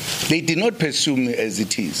 They did not pursue me as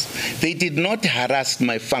it is. They did not harass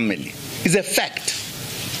my family. It's a fact.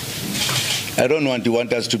 I don't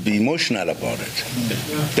want us to be emotional about it.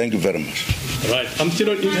 Thank you very much. Right. I'm still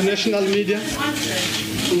on international media.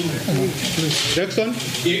 Next one.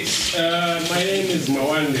 Yes, my name is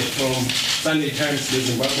Mawande from Sunday Times, the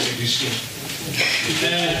Zimbabwe edition.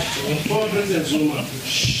 For President Zuma,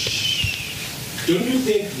 don't you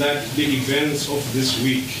think that the events of this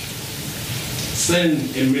week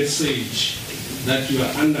send a message that you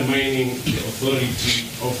are undermining the authority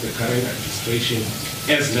of the current administration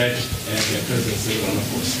as led by President Cyril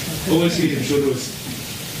Ramaphosa? Obviously, I'm sure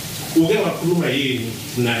uke wakhuluma yini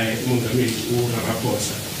naye umongameli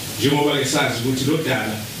uRamaphosa njengoba lesazi ukuthi lo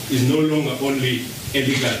dala is no longer only a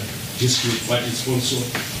legal dispute but it's also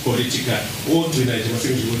political. Ogcina nje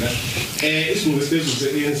masengidlula isinqumo esiphezulu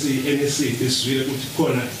se-ANC NSC esizwile ukuthi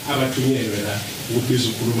khona abathunyelwe la ukuthi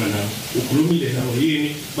bezokhuluma nawo. Ukhulumile nawo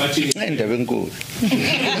yini bathi indaba enkulu.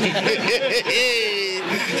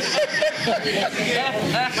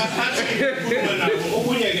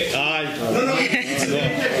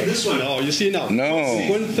 This one. No, you see now. No.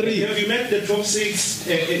 1-3. Have you met the top 6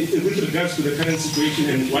 with regards to the current situation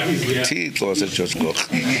and what is there?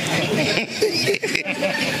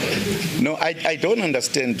 No, I don't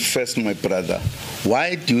understand first, my brother.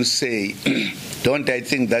 Why do you say, don't I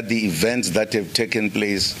think that the events that have taken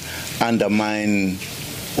place undermine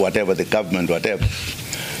whatever, the government, whatever?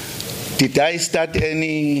 Did I start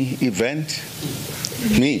any event?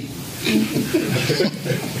 Me?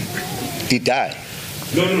 Did I?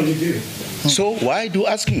 No, you didn't. So why do you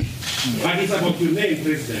ask me? But it's about your name,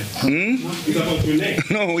 President. It's about your name.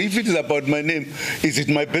 No, if it is about my name, is it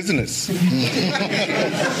my business?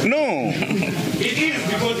 No. It is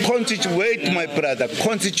because... Wait, my brother.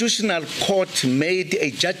 Constitutional Court made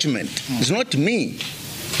a judgment. It's not me.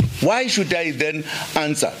 Why should I then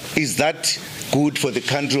answer? Is that good for the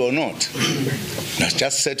country or not? Now,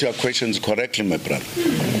 just set your questions correctly, my brother.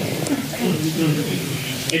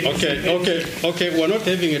 Okay. We're not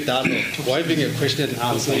having a dialogue. We're having a question and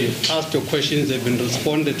answer. You've asked your questions, they've been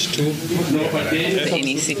responded to. The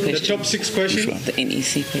NEC question. The top 6 questions. The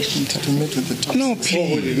NEC question. To meet with the top No, 6.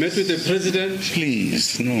 please. We met with the president.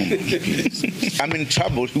 Please, no. Please. I'm in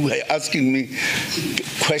trouble. You were asking me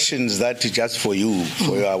questions that are just for you,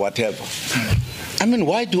 for your whatever. I mean,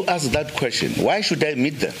 why do you ask that question? Why should I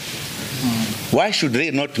meet them? Why should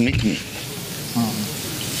they not meet me?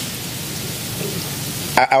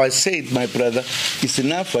 I said, my brother, it's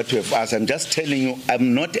enough what you have asked. I'm just telling you,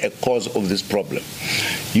 I'm not a cause of this problem.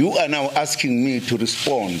 You are now asking me to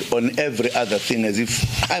respond on every other thing as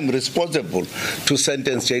if I'm responsible to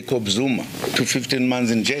sentence Jacob Zuma to 15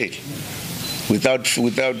 months in jail. Without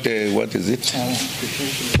what is it?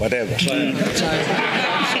 Whatever.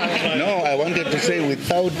 No, I wanted to say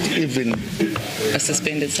without even a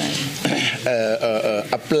suspended sentence,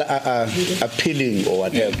 appealing or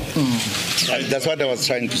whatever. That's what I was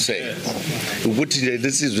trying to say.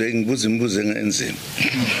 This is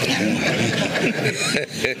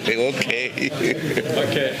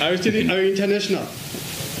Okay. Are you international?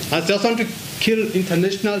 I just want to kill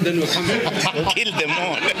international, then we'll come back. Kill them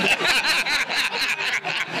all.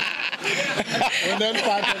 We're not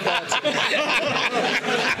part of that.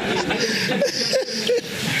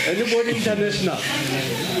 Anybody international?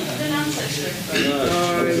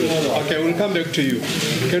 Okay, we'll come back to you.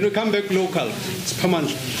 Can we come back local? It's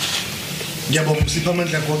permanent. Ngiyabonga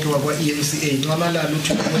usiphamandla konke wakwa-EMCA nqamalala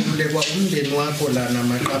uthi ukwelulekwa umndeni wakho lana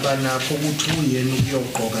maqabana akho ukuthi uyena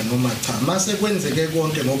ukuyogqoka noma cha mase kwenzeke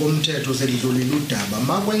konke ngokomthetho selidlulile udaba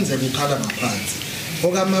makwenzeka ukhala ngaphansi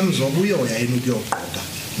okamamzobo uyoya yena ukuyogqoka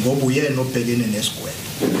ngoba uyena obhekene nesigwebo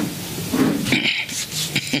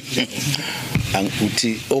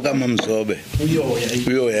uthi okamamzobe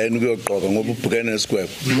uyoya yena ukuyogqoka ngoba ubhekene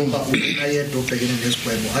nesigwebo ngoba uyena obhekene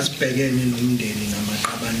nesigwebo asibhekene nomndeni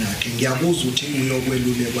namaqabana akhe ngiyakuzwa ukuthi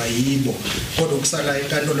uyokwelulekwa yibo kodwa kusala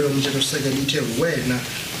inkantolo yomthethosisekelo ithe wena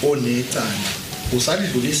onecala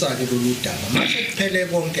usalidlulisa-ke lolu daba mase kuphele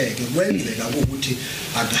konke-ke kwenzeka ukuthi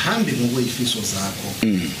akuhambi ngokweyifiso zakho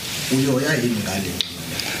uyoya yini ngale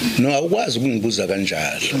no awukwazi ukungibuza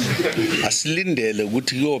kanjalo asilindele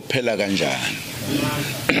ukuthi kuyophela kanjani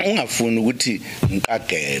ungafuni ukuthi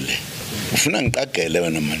ngiqagele ufuna ngiqagele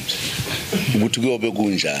wena manje ukuthi kuyobe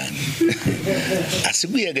kunjani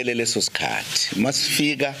asikuyekele leso sikhathi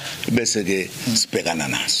masifika bese ke sibhekana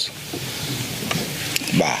naso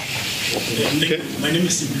ba. Okay. My name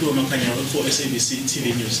is Simplo Makanya for SABC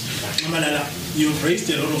TV News. Malala, you've raised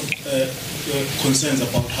a lot of concerns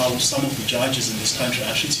about how some of the judges in this country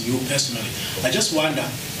are treating you personally. I just wonder,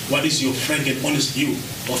 what is your frank and honest view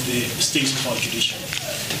of the state of our judiciary?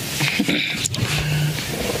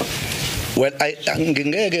 Well,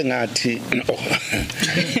 ngingeke ngathi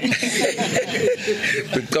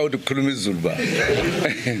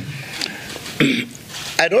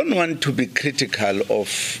I don't want to be critical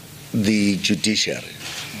of the judiciary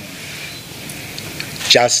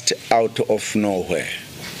just out of nowhere.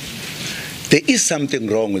 There is something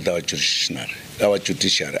wrong with our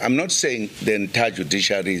judiciary. I'm not saying the entire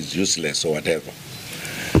judiciary is useless or whatever.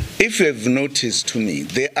 If you have noticed to me,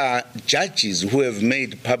 there are judges who have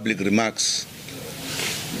made public remarks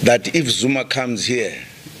that if Zuma comes here,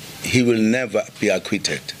 he will never be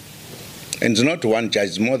acquitted. And it's not one judge,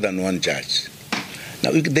 it's more than one judge.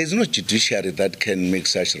 Now, there's no judiciary that can make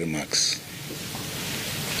such remarks.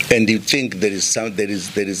 And you think there is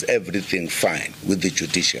everything fine with the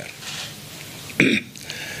judiciary.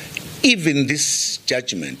 Even this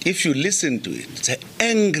judgment, if you listen to it, it's an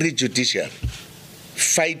angry judiciary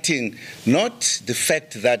fighting not the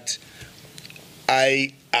fact that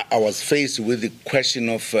I was faced with the question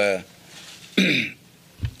of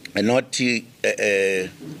not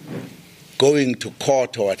going to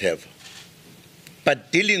court or whatever,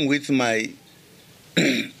 but dealing with my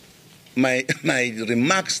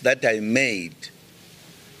remarks that I made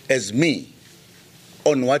as me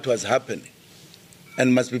on what was happening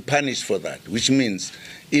and must be punished for that, which means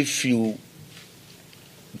if you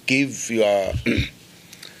give your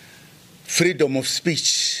freedom of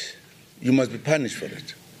speech, you must be punished for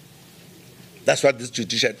it. That's what this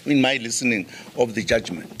judiciary, in my listening of the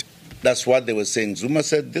judgment, that's what they were saying. Zuma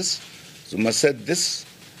said this, Zuma said this.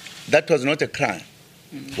 That was not a crime.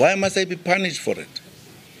 Why must I be punished for it?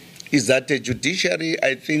 Is that a judiciary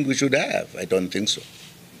I think we should have? I don't think so.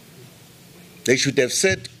 They should have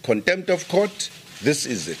said contempt of court, this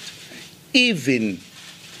is it. Even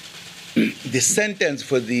the sentence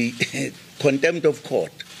for the contempt of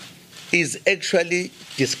court is actually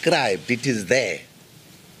described, it is there.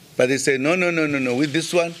 But they say, no, with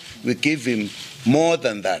this one, we give him more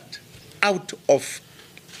than that, out of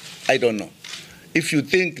I don't know. If you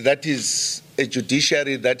think that is a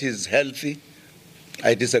judiciary that is healthy,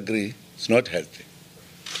 I disagree. It's not healthy.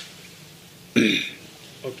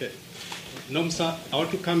 Okay. Nomsa, I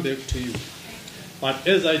want to come back to you. But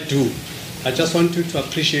as I do, I just want you to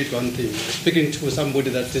appreciate one thing. Speaking to somebody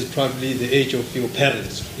that is probably the age of your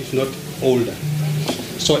parents, if not older.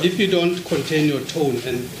 So if you don't contain your tone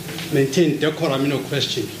and maintain decorum in your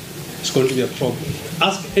question, it's going to be a problem.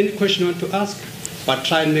 Ask any question you want to ask, but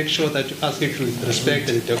try and make sure that you ask it with respect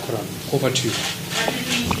and decorum. Over to you. I didn't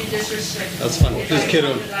mean to be disrespectful. That's fine. Please carry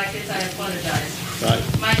on. Like it, I apologize. Right.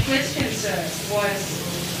 My question, sir, was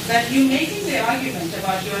that you're making the argument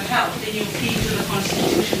about your health in your plea to the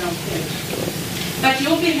Constitutional Court. But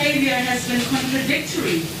your behavior has been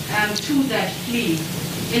contradictory to that plea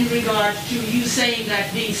in regard to you saying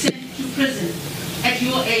that being sent to prison at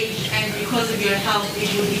your age and because of your health, it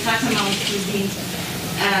would be tantamount to being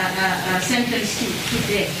sentenced to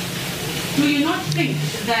death. Do you not think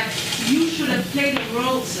that you should have played a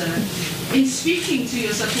role, sir, in speaking to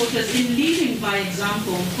your supporters, in leading by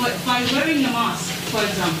example, by wearing a mask, for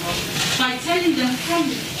example, by telling them from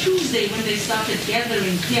Tuesday when they started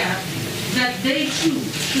gathering here, that they too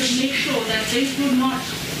should make sure that they do not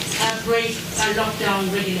break lockdown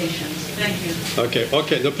regulations? Thank you.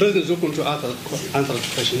 Okay. The President is open to answer the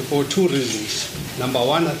question for two reasons. Number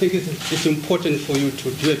one, I think it's important for you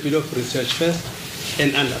to do a bit of research first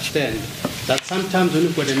and understand that sometimes when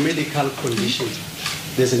you've got a medical condition,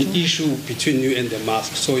 there's an issue between you and the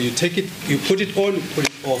mask. So you take it, you put it on, you put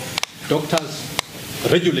it off. Doctors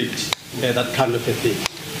regulate that kind of a thing.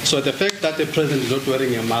 So the fact that the President is not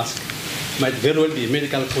wearing a mask might very well be a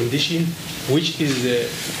medical condition, which is a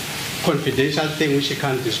confidential thing which you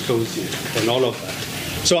can't disclose here, and all of that.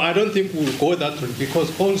 So I don't think we'll go that route,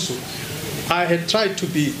 because also I had tried to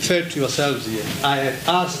be fair to yourselves here. I had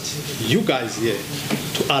asked you guys here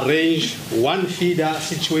to arrange one feeder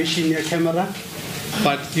situation near camera,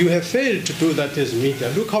 but you have failed to do that as media.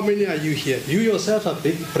 Look how many are you here. You yourself are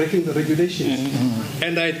breaking the regulations.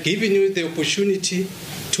 And I had given you the opportunity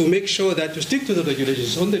to make sure that you stick to the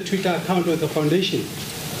regulations on the Twitter account of the foundation.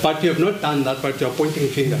 But you have not done that, but you are pointing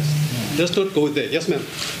fingers. Let's not go there. Yes, ma'am.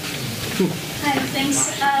 Hi,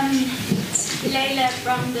 thanks. Leila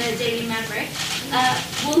from the Daily Maverick.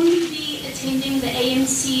 Will you be attending the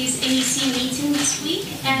ANC's NEC meeting this week?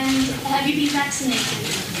 And have you been vaccinated?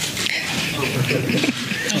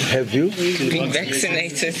 Have you been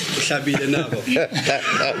vaccinated?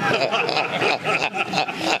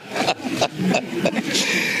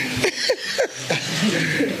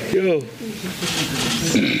 Yo.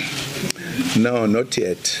 No, not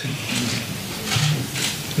yet.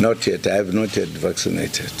 Not yet. I have not yet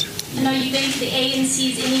vaccinated. And are you going to the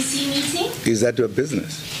ANC's NEC meeting? Is that your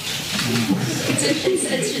business?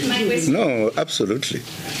 It's my question. No, absolutely.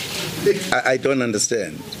 I don't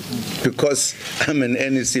understand, because I'm an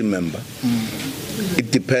NEC member.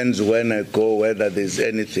 It depends when I go, whether there's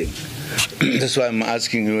anything. That's why I'm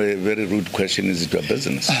asking you a very rude question. Is it your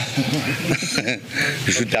business?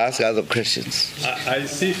 You should ask other questions. I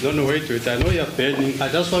see. No, wait. I know you're burning. I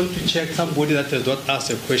just want to check somebody that has not asked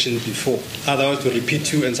a question before. Otherwise, to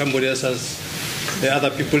repeat you and somebody else has, the other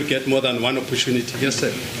people get more than one opportunity. Yes,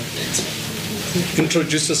 sir.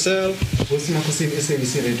 Introduce yourself.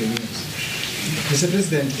 SABC Radio News. Mr.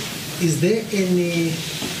 President, is there any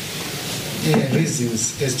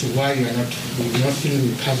reasons as to why you are not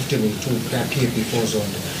feeling comfortable to appear before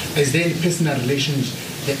Zondo? Is there any personal relations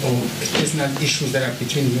or personal issues that are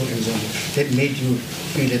between you and Zondo that made you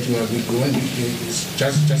feel that you are going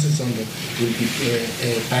just as Zondo will be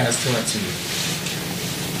biased towards you?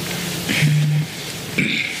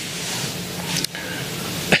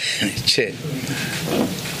 Chair,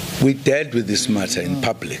 we dealt with this matter in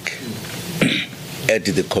public at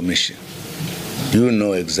the commission. You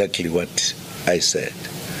know exactly what I said.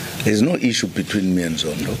 There's no issue between me and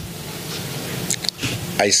Zondo.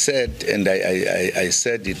 I said, and I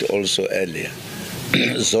said it also earlier,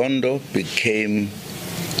 Zondo became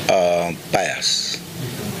biased.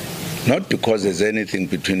 Not because there's anything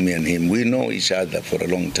between me and him. We know each other for a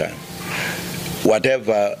long time.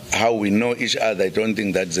 Whatever, how we know each other, I don't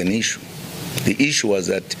think that's an issue. The issue was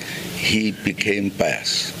that he became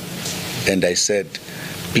biased. And I said,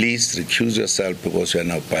 please recuse yourself because you are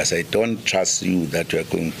now biased. I don't trust you that you are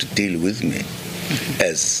going to deal with me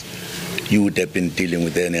as you would have been dealing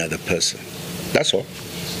with any other person. That's all.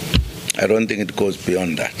 I don't think it goes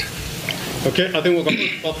beyond that. Okay, I think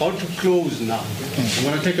we're about to close now. I'm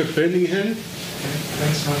going to take a burning hand.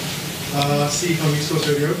 Thanks, man. Steve from East Coast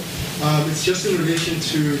Radio. It's just in relation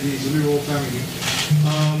to the Zulu royal family.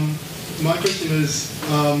 My question is,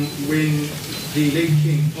 when the late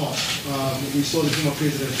king passed, we saw the former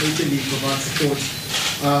president openly provide support.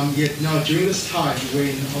 Yet now, during this time,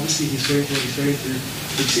 when obviously he's going through,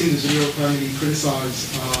 we've seen the Zulu family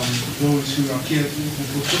criticize those who appear,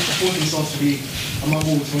 who purport themselves to be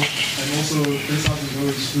Amabuto, and also criticizing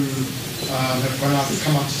those who have gone out and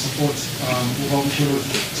come out to support Ubabuto.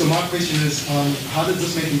 So my question is, how does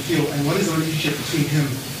this make him feel, and what is the relationship between him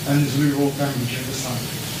and the Zulu royal family during this time?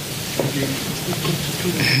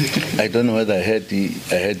 I don't know whether I heard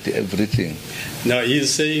everything. Now he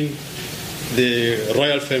is saying the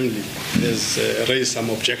royal family has raised some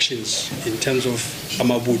objections in terms of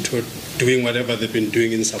Amabuto doing whatever they've been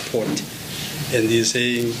doing in support. And he's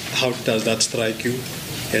saying, how does that strike you?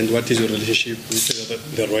 And what is your relationship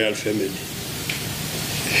with the royal family?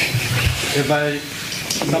 Have I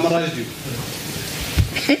summarized you?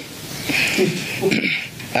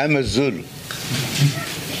 I'm a Zulu.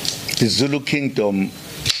 The Zulu kingdom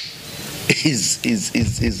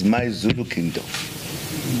is my Zulu kingdom.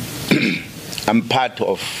 I'm part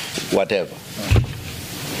of whatever.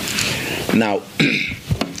 Now,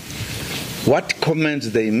 what comments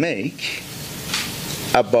they make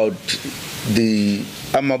about the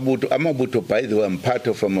Amabuto, by the way, I'm part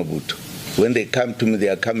of Amabuto. When they come to me, they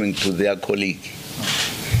are coming to their colleague.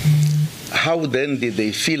 How then did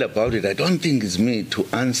they feel about it? I don't think it's me to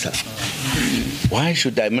answer. Why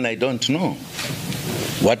should I? I mean, I don't know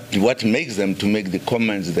what makes them to make the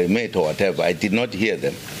comments they made or whatever. I did not hear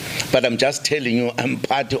them. But I'm just telling you, I'm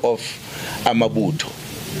part of Amabuto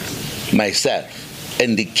myself,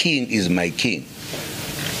 and the king is my king.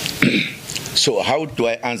 So how do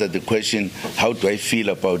I answer the question, how do I feel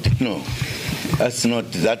about it? No, that's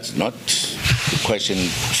not the question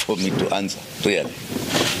for me to answer, really.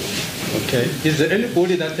 Okay. Is there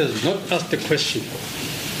anybody that has not asked a question?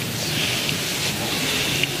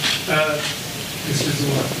 Mr.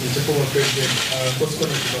 Zuma, Mr. Former President, what's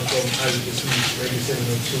going to come from IBC Radio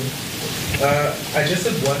 702? I just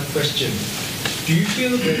have one question. Do you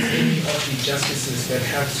feel that any of the justices that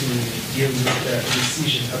have to deal with the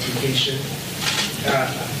decision application,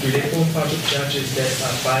 do they form part of judges that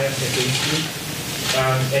are biased against you?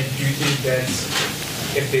 And do you think that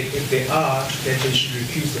if they are, then they should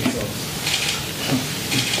recuse themselves?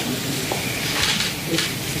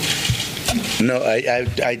 No,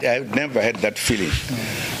 I've never had that feeling,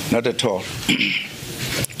 not at all.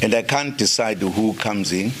 And I can't decide who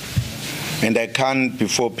comes in. And I can't,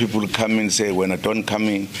 before people come in, say, when I don't come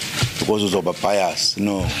in, because it's over bias.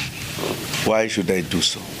 No. Why should I do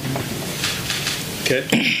so? Okay.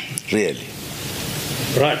 Really.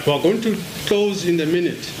 Right. We're going to close in a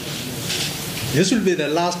minute. This will be the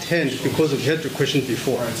last hand because we've had the question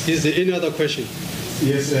before. Is there any other question?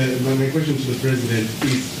 Yes, my question to the President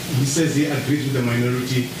is, he says he agrees with the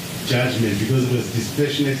minority judgment because it was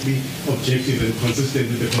dispassionately objective and consistent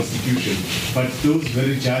with the Constitution. But those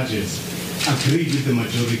very judges agreed with the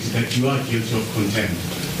majority that you are guilty of contempt,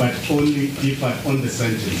 but only differed on the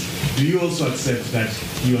sentence. Do you also accept that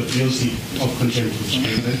you are guilty of contempt, Mr.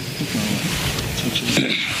 President?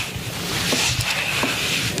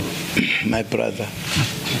 My brother,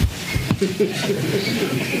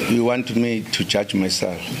 you want me to judge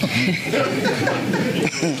myself?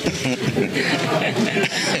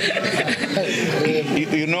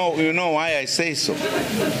 You know why I say so?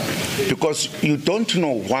 Because you don't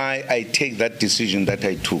know why I take that decision that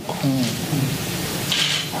I took.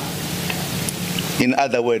 In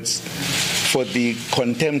other words, for the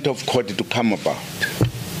contempt of court to come about.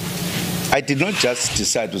 I did not just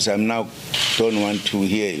decide to say, I now don't want to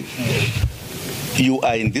hear you. You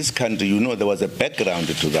are in this country, you know there was a background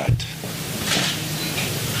to that.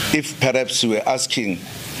 If perhaps you were asking,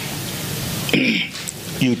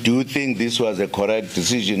 you do think this was a correct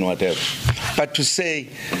decision, whatever. But to say,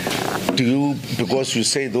 because you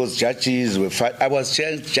say those judges were I was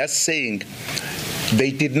just saying,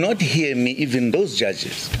 they did not hear me, even those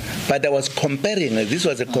judges. But I was comparing, this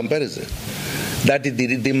was a comparison, that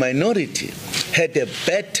the minority had a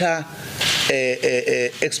better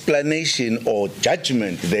explanation or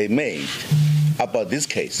judgment they made about this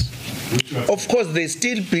case. Of course, they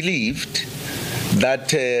still believed that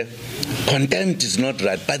contempt is not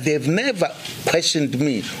right, but they've never questioned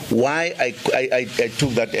me why I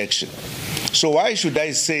took that action. So why should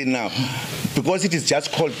I say now, because it is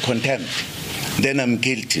just called contempt, then I'm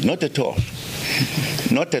guilty? Not at all.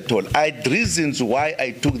 Not at all. I had reasons why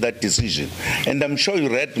I took that decision, and I'm sure you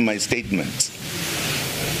read my statements.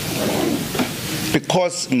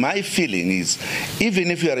 Because my feeling is,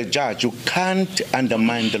 even if you are a judge, you can't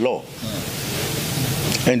undermine the law.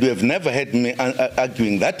 And you have never had me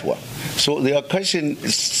arguing that one. So your question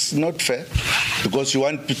is not fair because you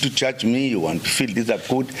want to judge me, you want to feel these are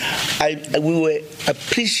good. We were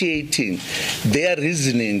appreciating their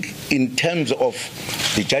reasoning in terms of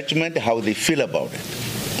the judgment, how they feel about it.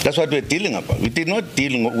 That's what we're dealing about. We did not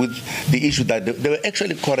deal with the issue that they were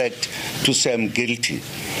actually correct to say I'm guilty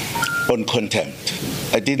on contempt.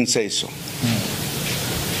 I didn't say so.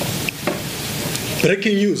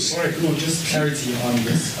 Breaking news. All right, no, just clarity on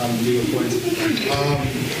this legal point.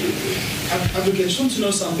 Advocate, I just want to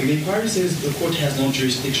know something. The inquiry says the court has no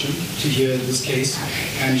jurisdiction to hear this case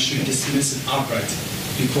and should dismiss it outright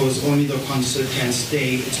because only the concert can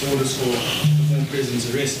stay its orders for the former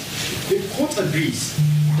president's arrest. If the court agrees,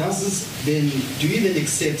 do you then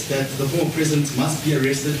accept that the former president must be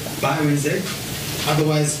arrested by Wednesday?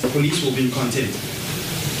 Otherwise, the police will be in contempt.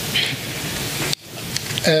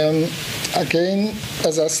 Again,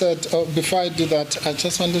 as I said, before I do that, I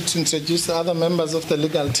just wanted to introduce the other members of the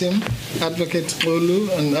legal team, Advocate Olu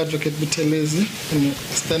and Advocate Butelezi, and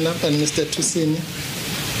stand up, and Mr. Tusini.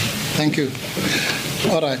 Thank you.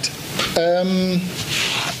 All right.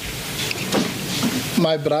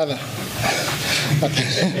 My brother.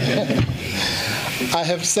 I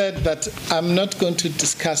have said that I'm not going to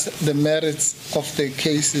discuss the merits of the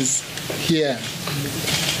cases here.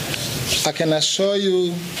 I can assure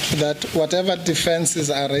you that whatever defenses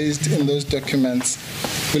are raised in those documents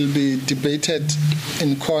will be debated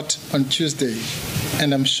in court on Tuesday,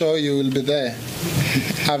 and I'm sure you will be there.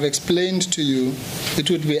 I've explained to you it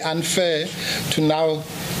would be unfair to now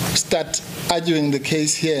start arguing the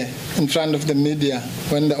case here in front of the media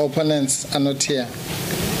when the opponents are not here.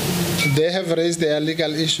 They have raised their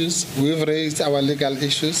legal issues. We've raised our legal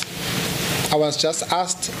issues. I was just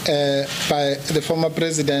asked by the former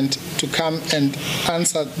president to come and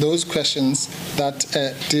answer those questions that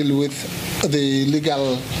deal with the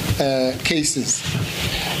legal cases.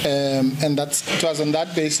 And it was on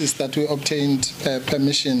that basis that we obtained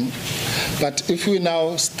permission. But if we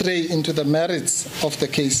now stray into the merits of the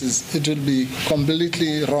cases, it would be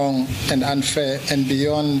completely wrong and unfair and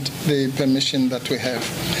beyond the permission that we have.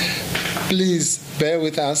 Please bear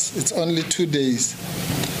with us. It's only 2 days.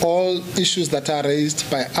 All issues that are raised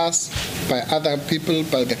by us, by other people,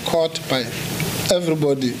 by the court, by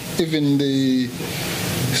everybody, even the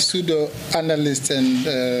pseudo-analysts and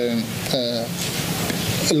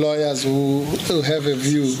lawyers who have a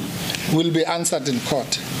view, will be answered in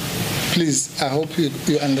court. Please, I hope you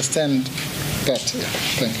understand that. Yeah,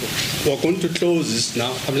 thank you. We're going to close this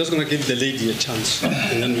now. I'm just going to give the lady a chance,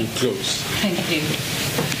 and then we'll close. Thank you.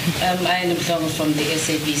 I am from the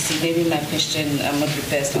SABC. Maybe my question would be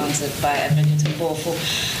best answered by Advocate Mbofo.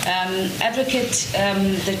 Advocate,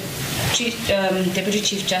 the Deputy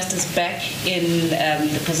Chief Justice back in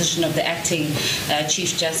the position of the acting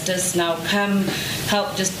Chief Justice. Now,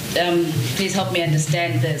 please help me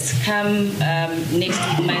understand this. Come next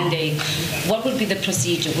week, Monday, what would be the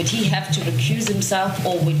procedure? Would he have to recuse himself,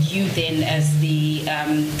 or would you then, as the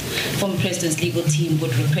former President's legal team,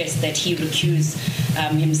 would request that he recuse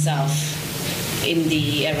himself in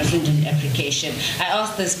the referendum application? I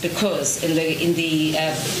ask this because in the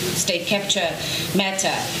state capture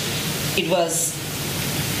matter, it was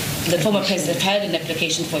the former president had an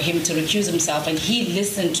application for him to recuse himself, and he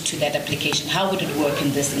listened to that application. How would it work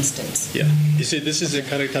in this instance? Yeah, you see, this is a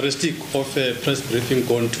characteristic of a press briefing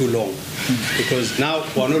gone too long, because now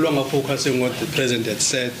we're no longer focusing on what the president had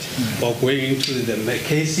said, or going into the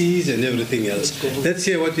cases and everything else. Let's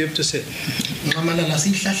hear what you have to say. Ngamalala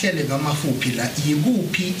sihlahlele ngamafuphi la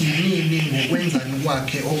yikuphi inini ngokwenzani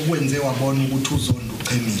kwakhe okwenze wabona ukuthi uzondo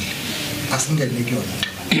uqemile asingene kuyona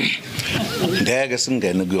ngeke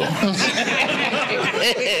singene kuyona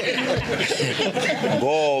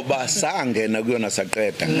ngoba sangena kuyona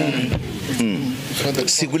saqeda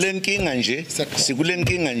sikulenkinga nje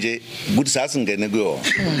ukuthi sasingene kuyona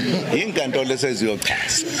inkantolo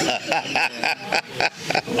seziyochaza.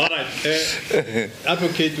 All right,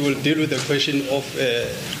 Advocate will deal with the question of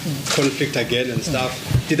conflict again and stuff.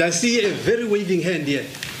 Did I see a very waving hand here?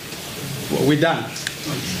 We're done.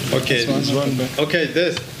 Okay. Okay,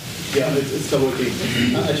 this. Yeah, it's double key.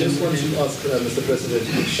 I just want to ask, Mr.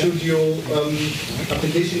 President, should your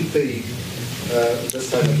application fade this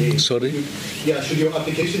time again? Sorry? Should your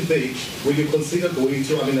application fade, will you consider going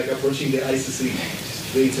to, approaching the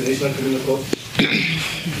ICC, the International Criminal Court?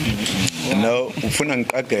 No, ufuna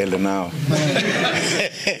ngiqagele now.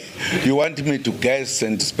 You want me to guess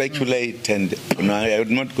and speculate, and no,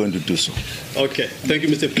 I'm not going to do so. Okay, thank you,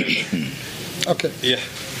 Mr. President. Okay. Yeah.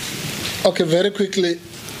 Okay, very quickly.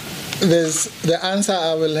 The answer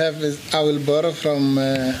I will have is I will borrow from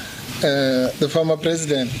the former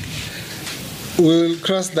president. we'll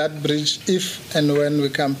cross that bridge if and when we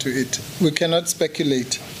come to it. We cannot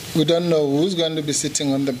speculate. We don't know who's going to be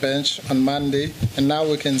sitting on the bench on Monday, and now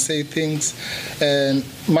we can say things. And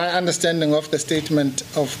my understanding of the statement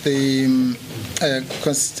of the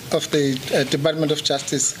Department of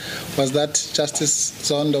Justice was that Justice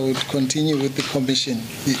Zondo would continue with the commission.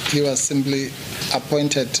 He was simply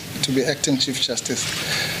appointed to be acting Chief Justice.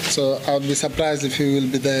 So I would be surprised if he will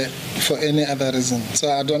be there for any other reason.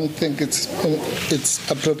 So I don't think it's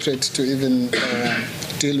appropriate to even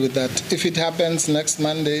deal with that. If it happens next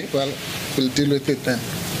Monday, well, we'll deal with it then.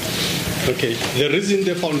 Okay. The reason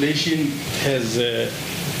the foundation has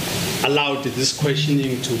allowed this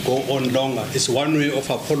questioning to go on longer is one way of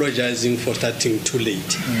apologizing for starting too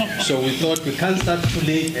late. So we thought we can't start too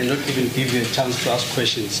late and not even give you a chance to ask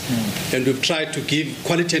questions. And we've tried to give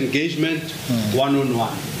quality engagement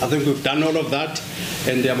one-on-one. I think we've done all of that,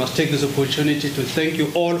 and I must take this opportunity to thank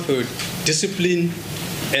you all for your discipline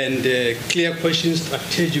and clear questions,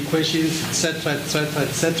 strategic questions, etc., etc.,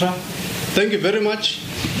 etc. Thank you very much.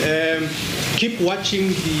 Keep watching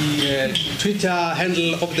the Twitter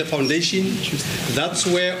handle of the foundation. That's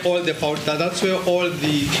where all the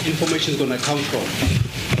information is going to come from.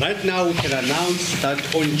 Right now, we can announce that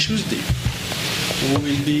on Tuesday we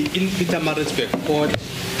will be in Pietermaritzburg Court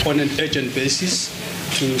on an urgent basis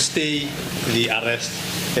to stay the arrest,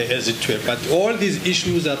 as it were. But all these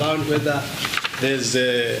issues around whether there's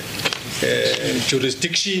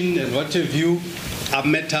jurisdiction and what have you are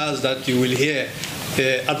matters that you will hear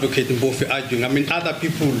Advocate Mbofi arguing. I mean, other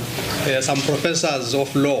people, some professors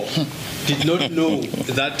of law, did not know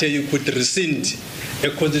that you could rescind a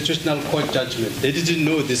constitutional court judgment. They didn't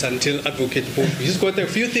know this until Advocate Mbofi. He's got a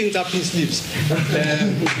few things up his sleeves.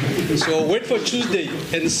 So wait for Tuesday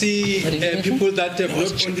and see people that have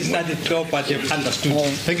not only studied law but have understood.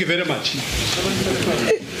 Thank you very much.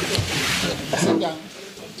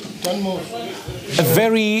 Don't move. A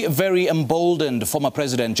very, very emboldened former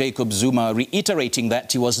President Jacob Zuma, reiterating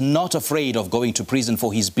that he was not afraid of going to prison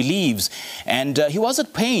for his beliefs. And he was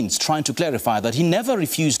at pains trying to clarify that he never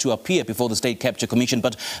refused to appear before the State Capture Commission,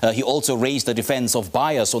 but he also raised the defense of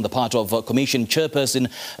bias on the part of Commission Chairperson,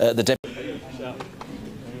 the Deputy.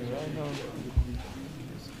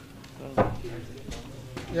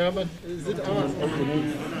 Yeah, but is it ours?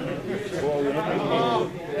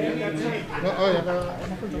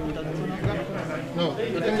 No, I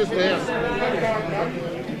think it's theirs.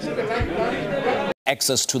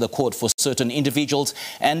 Access to the court for certain individuals.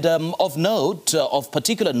 And of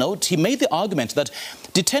particular note, he made the argument that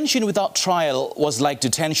detention without trial was like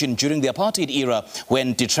detention during the apartheid era,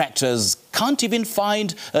 when detractors can't even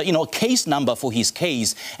find a case number for his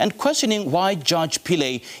case, and questioning why Judge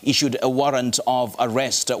Pillay issued a warrant of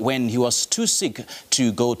arrest when he was too sick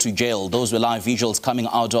to go to jail. Those were live visuals coming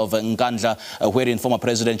out of Nkandla, wherein former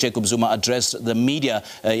President Jacob Zuma addressed the media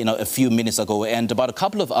a few minutes ago. And about a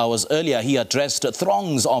couple of hours earlier, he addressed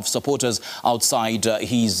throngs of supporters outside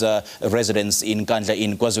his residence in Nkandla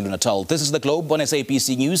in KwaZulu-Natal. This is The Globe on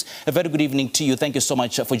SABC News. A very good evening to you. Thank you so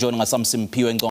much for joining us. I'm Simpiwe.